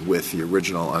consistent with the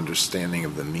original understanding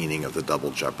of the meaning of the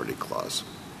double jeopardy clause?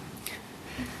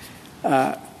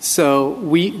 So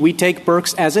we take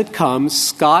Burks as it comes.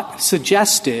 Scott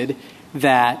suggested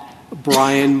that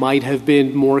Bryan might have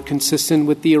been more consistent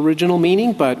with the original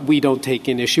meaning, but we don't take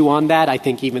an issue on that. I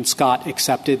think even Scott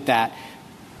accepted that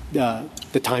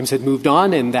the times had moved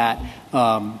on and that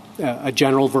a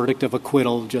general verdict of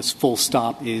acquittal, just full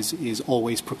stop, is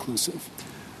always preclusive.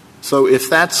 So if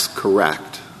that's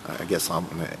correct, I guess I'm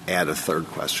going to add a third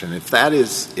question. If that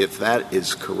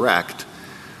is correct,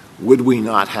 would we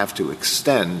not have to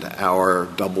extend our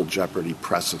double jeopardy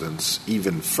precedents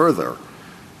even further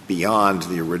beyond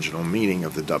the original meaning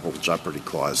of the double jeopardy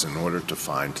clause in order to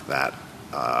find that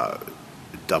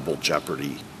double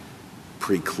jeopardy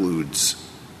precludes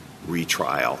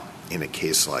retrial in a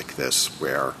case like this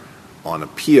where on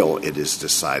appeal it is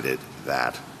decided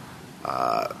that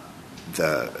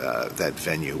that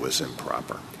venue was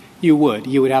improper? You would.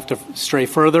 You would have to stray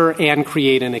further and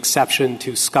create an exception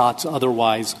to Scott's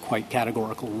otherwise quite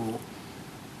categorical rule.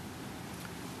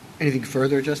 Anything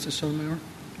further, Justice Sotomayor?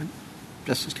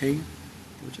 Justice Kagan?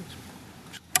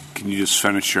 Can you just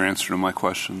finish your answer to my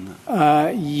question?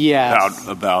 Yes.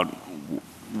 About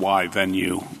why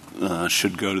venue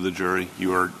should go to the jury. You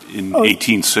were in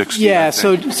 1860. Yeah.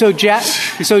 So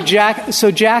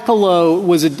Jackalow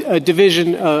was a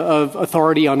division of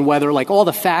authority on whether, like, all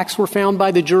the facts were found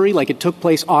by the jury, like it took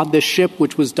place on this ship,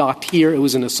 which was docked here. It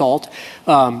was an assault,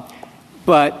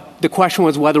 but the question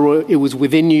was whether it was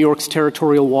within New York's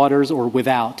territorial waters or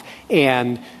without.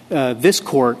 And this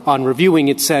court, on reviewing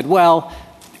it, said, well,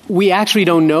 we actually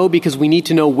don't know because we need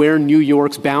to know where New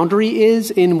York's boundary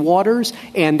is in waters,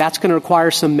 and that's going to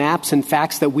require some maps and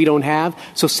facts that we don't have.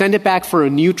 So send it back for a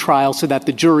new trial so that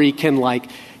the jury can, like,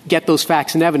 get those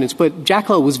facts and evidence. But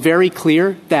Jackalow was very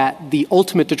clear that the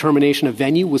ultimate determination of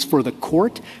venue was for the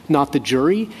court, not the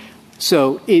jury.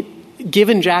 So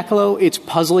given Jackalow, it's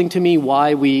puzzling to me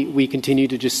why we continue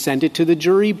to just send it to the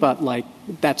jury, but, like,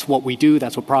 that's what we do.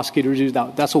 That's what prosecutors do.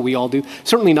 That's what we all do.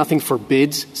 Certainly nothing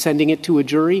forbids sending it to a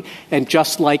jury. And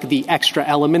just like the extra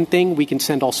element thing, we can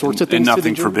send all sorts of things to the jury.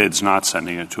 And nothing forbids not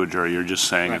sending it to a jury. You're just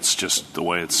saying It's just the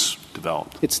way it's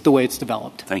developed. It's the way it's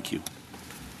developed. Thank you.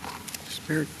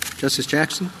 Justice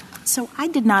Jackson? So I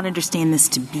did not understand this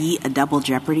to be a double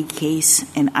jeopardy case,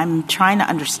 and I'm trying to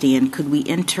understand, could we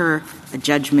enter a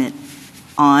judgment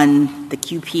on the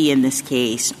QP in this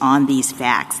case on these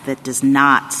facts that does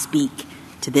not speak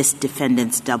to this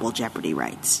defendant's double jeopardy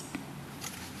rights?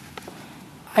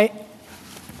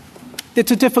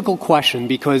 It's a difficult question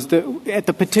because at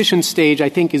the petition stage, I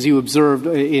think, as you observed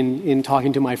in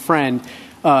talking to my friend,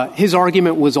 his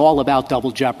argument was all about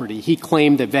double jeopardy. He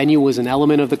claimed that venue was an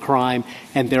element of the crime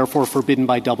and therefore forbidden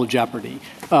by double jeopardy.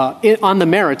 On the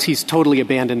merits, he's totally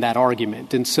abandoned that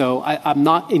argument. And so I'm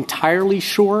not entirely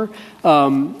sure.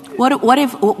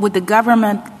 Would the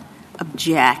government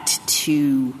object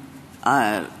to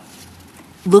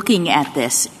looking at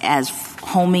this as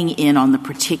homing in on the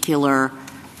particular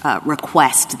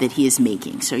request that he is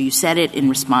making? So you said it in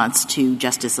response to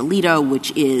Justice Alito,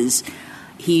 which is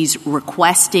he's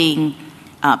requesting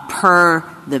per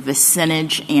the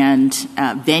vicinage and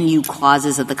venue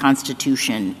clauses of the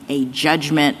Constitution a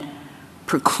judgment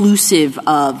preclusive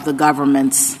of the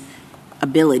government's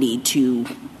ability to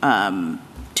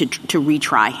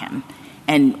retry him.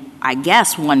 And I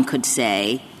guess one could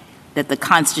say that the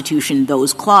Constitution,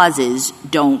 those clauses,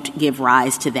 don't give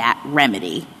rise to that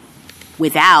remedy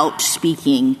without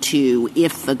speaking to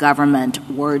if the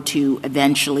government were to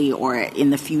eventually or in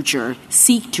the future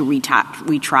seek to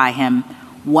retry him,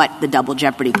 what the double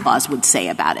jeopardy clause would say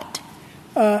about it.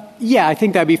 Yeah, I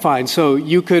think that'd be fine. So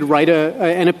you could write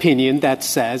an opinion that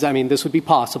says, I mean, this would be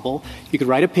possible. You could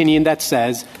write an opinion that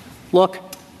says, look,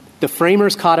 the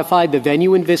framers codified the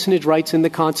venue and vicinage rights in the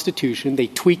Constitution. They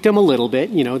tweaked them a little bit.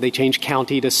 You know, they changed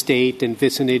county to state and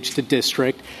vicinage to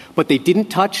district, but they didn't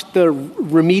touch the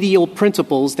remedial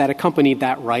principles that accompanied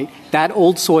that right. That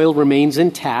old soil remains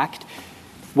intact.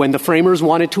 When the framers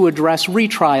wanted to address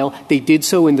retrial, they did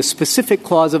so in the specific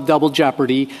clause of double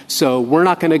jeopardy. So we're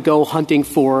not going to go hunting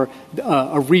for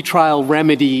a retrial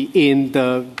remedy in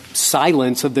the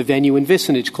silence of the venue and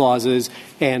vicinage clauses.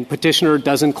 And petitioner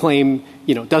doesn't claim,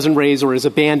 doesn't raise or has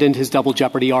abandoned his double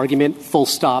jeopardy argument. Full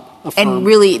stop. Affirm. And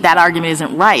really, that argument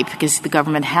isn't right because the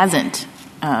government hasn't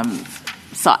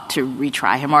sought to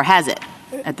retry him, or has it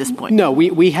at this point? No,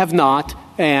 we have not.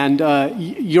 And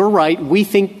you're right. We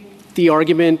think the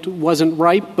argument wasn't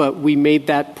right, but we made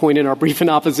that point in our brief in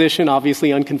opposition,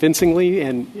 obviously unconvincingly,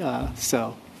 and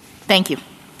so. Thank you.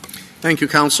 Thank you,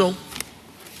 counsel.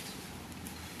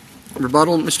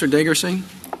 Rebuttal, Mr. Dagerson.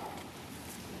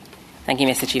 Thank you,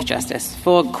 Mr. Chief Justice.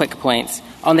 4 quick points.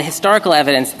 On the historical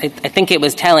evidence, I think it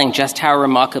was telling just how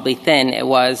remarkably thin it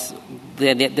was.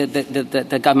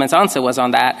 The government's answer was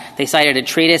on that. They cited a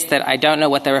treatise that I don't know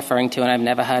what they're referring to and I've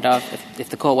never heard of. If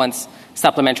the court wants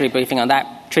supplementary briefing on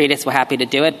that treatise, we're happy to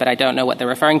do it, but I don't know what they're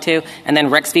referring to. And then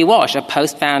Rex v. Walsh, a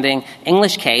post-founding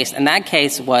English case, and that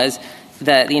case was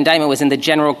the indictment was in the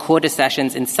General Court of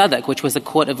Sessions in Southwark, which was a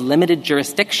court of limited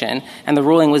jurisdiction, and the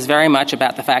ruling was very much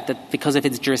about the fact that because of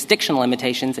its jurisdictional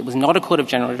limitations, it was not a court of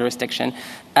general jurisdiction,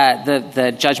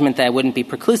 the judgment there wouldn't be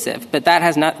preclusive. But that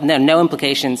has no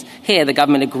implications here. The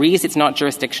government agrees it's not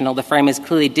jurisdictional. The framers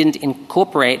clearly didn't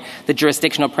incorporate the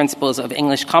jurisdictional principles of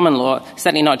English common law,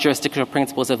 certainly not jurisdictional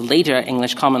principles of later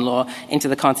English common law, into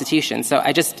the Constitution. So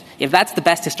if that's the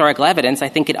best historical evidence, I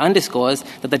think it underscores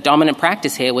that the dominant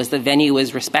practice here was the venue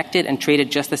was respected and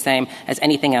treated just the same as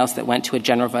anything else that went to a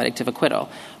general verdict of acquittal.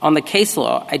 On the case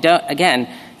law,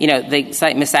 They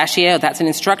cite Misacchio, that's an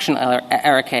instructional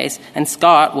error case, and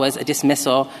Scott was a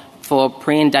dismissal for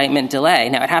pre-indictment delay.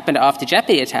 Now, it happened after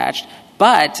jeopardy attached,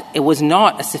 but it was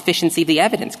not a sufficiency of the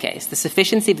evidence case. The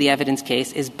sufficiency of the evidence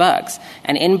case is Bucks.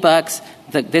 And in Bucks,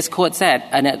 this court said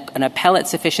an appellate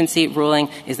sufficiency ruling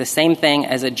is the same thing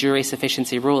as a jury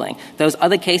sufficiency ruling. Those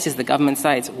other cases the government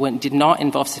cites did not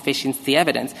involve sufficiency of the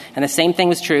evidence. And the same thing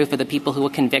was true for the people who were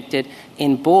convicted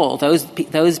in Ball.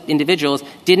 Those individuals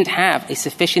didn't have a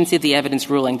sufficiency of the evidence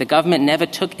ruling. The government never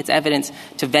took its evidence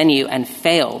to venue and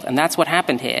failed. And that's what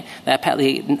happened here. The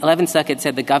 11th Circuit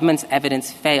said the government's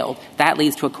evidence failed. That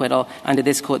leads to acquittal under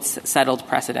this court's settled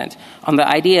precedent. On the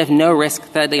idea of no risk,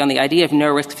 thirdly, on the idea of no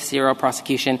risk for serial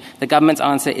prosecution, the government's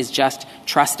answer is just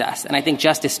trust us. And I think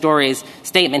Justice Story's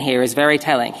statement here is very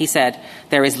telling. He said,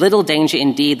 "There is little danger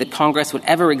indeed that Congress would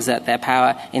ever exert their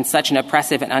power in such an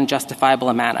oppressive and unjustifiable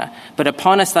a manner. But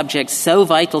upon a subject so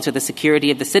vital to the security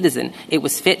of the citizen, it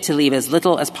was fit to leave as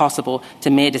little as possible to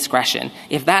mere discretion.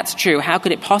 If that's true, how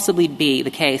could it possibly be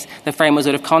the case the framers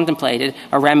would have contemplated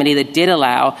a remedy that did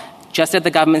allow, just at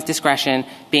the government's discretion,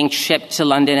 being shipped to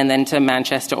London and then to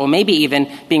Manchester, or maybe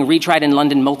even being retried in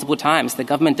London multiple times? The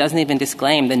government doesn't even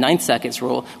disclaim the Ninth Circuit's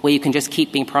rule where you can just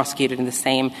keep being prosecuted in the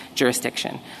same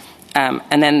jurisdiction.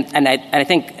 I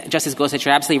think Justice Gorsuch,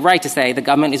 you're absolutely right to say the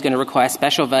government is going to require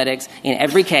special verdicts in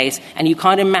every case, and you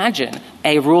can't imagine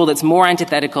a rule that's more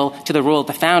antithetical to the rule of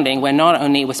the founding, where not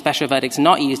only were special verdicts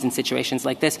not used in situations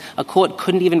like this, a court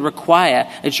couldn't even require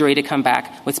a jury to come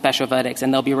back with special verdicts,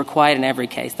 and they'll be required in every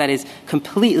case. That is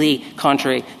completely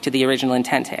contrary to the original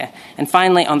intent here. And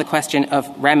finally, on the question of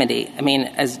remedy,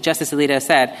 as Justice Alito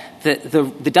said,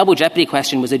 the double jeopardy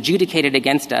question was adjudicated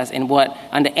against us in what,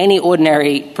 under any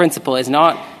ordinary principle, is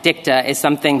not dicta, is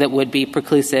something that would be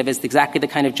preclusive, is exactly the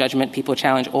kind of judgment people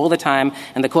challenge all the time.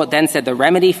 And the court then said the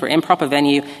remedy for improper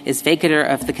venue is vacatur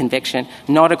of the conviction,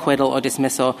 not acquittal or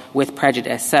dismissal with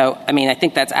prejudice. So, I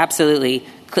think that's absolutely,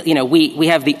 we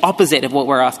have the opposite of what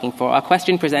we're asking for. Our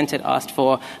question presented asked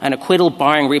for an acquittal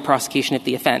barring re-prosecution of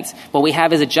the offense. What we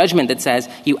have is a judgment that says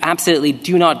you absolutely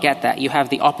do not get that. You have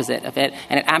the opposite of it,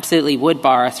 and it absolutely would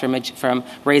bar us from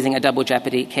raising a double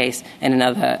jeopardy case in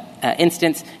another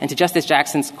instance. And to Justice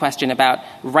Jackson's question about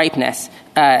ripeness,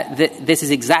 this is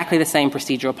exactly the same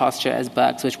procedural posture as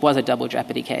Burke's, which was a double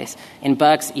jeopardy case. In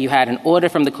Burke's, you had an order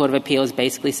from the Court of Appeals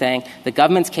basically saying the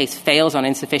government's case fails on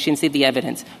insufficiency of the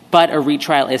evidence, but a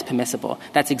retrial is permissible.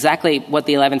 That's exactly what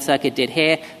the 11th Circuit did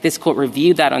here. This court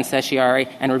reviewed that on certiorari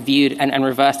and reviewed and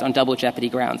reversed on double jeopardy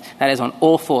grounds. That is on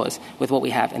all fours with what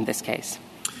we have in this case.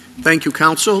 Thank you,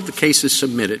 counsel. The case is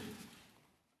submitted.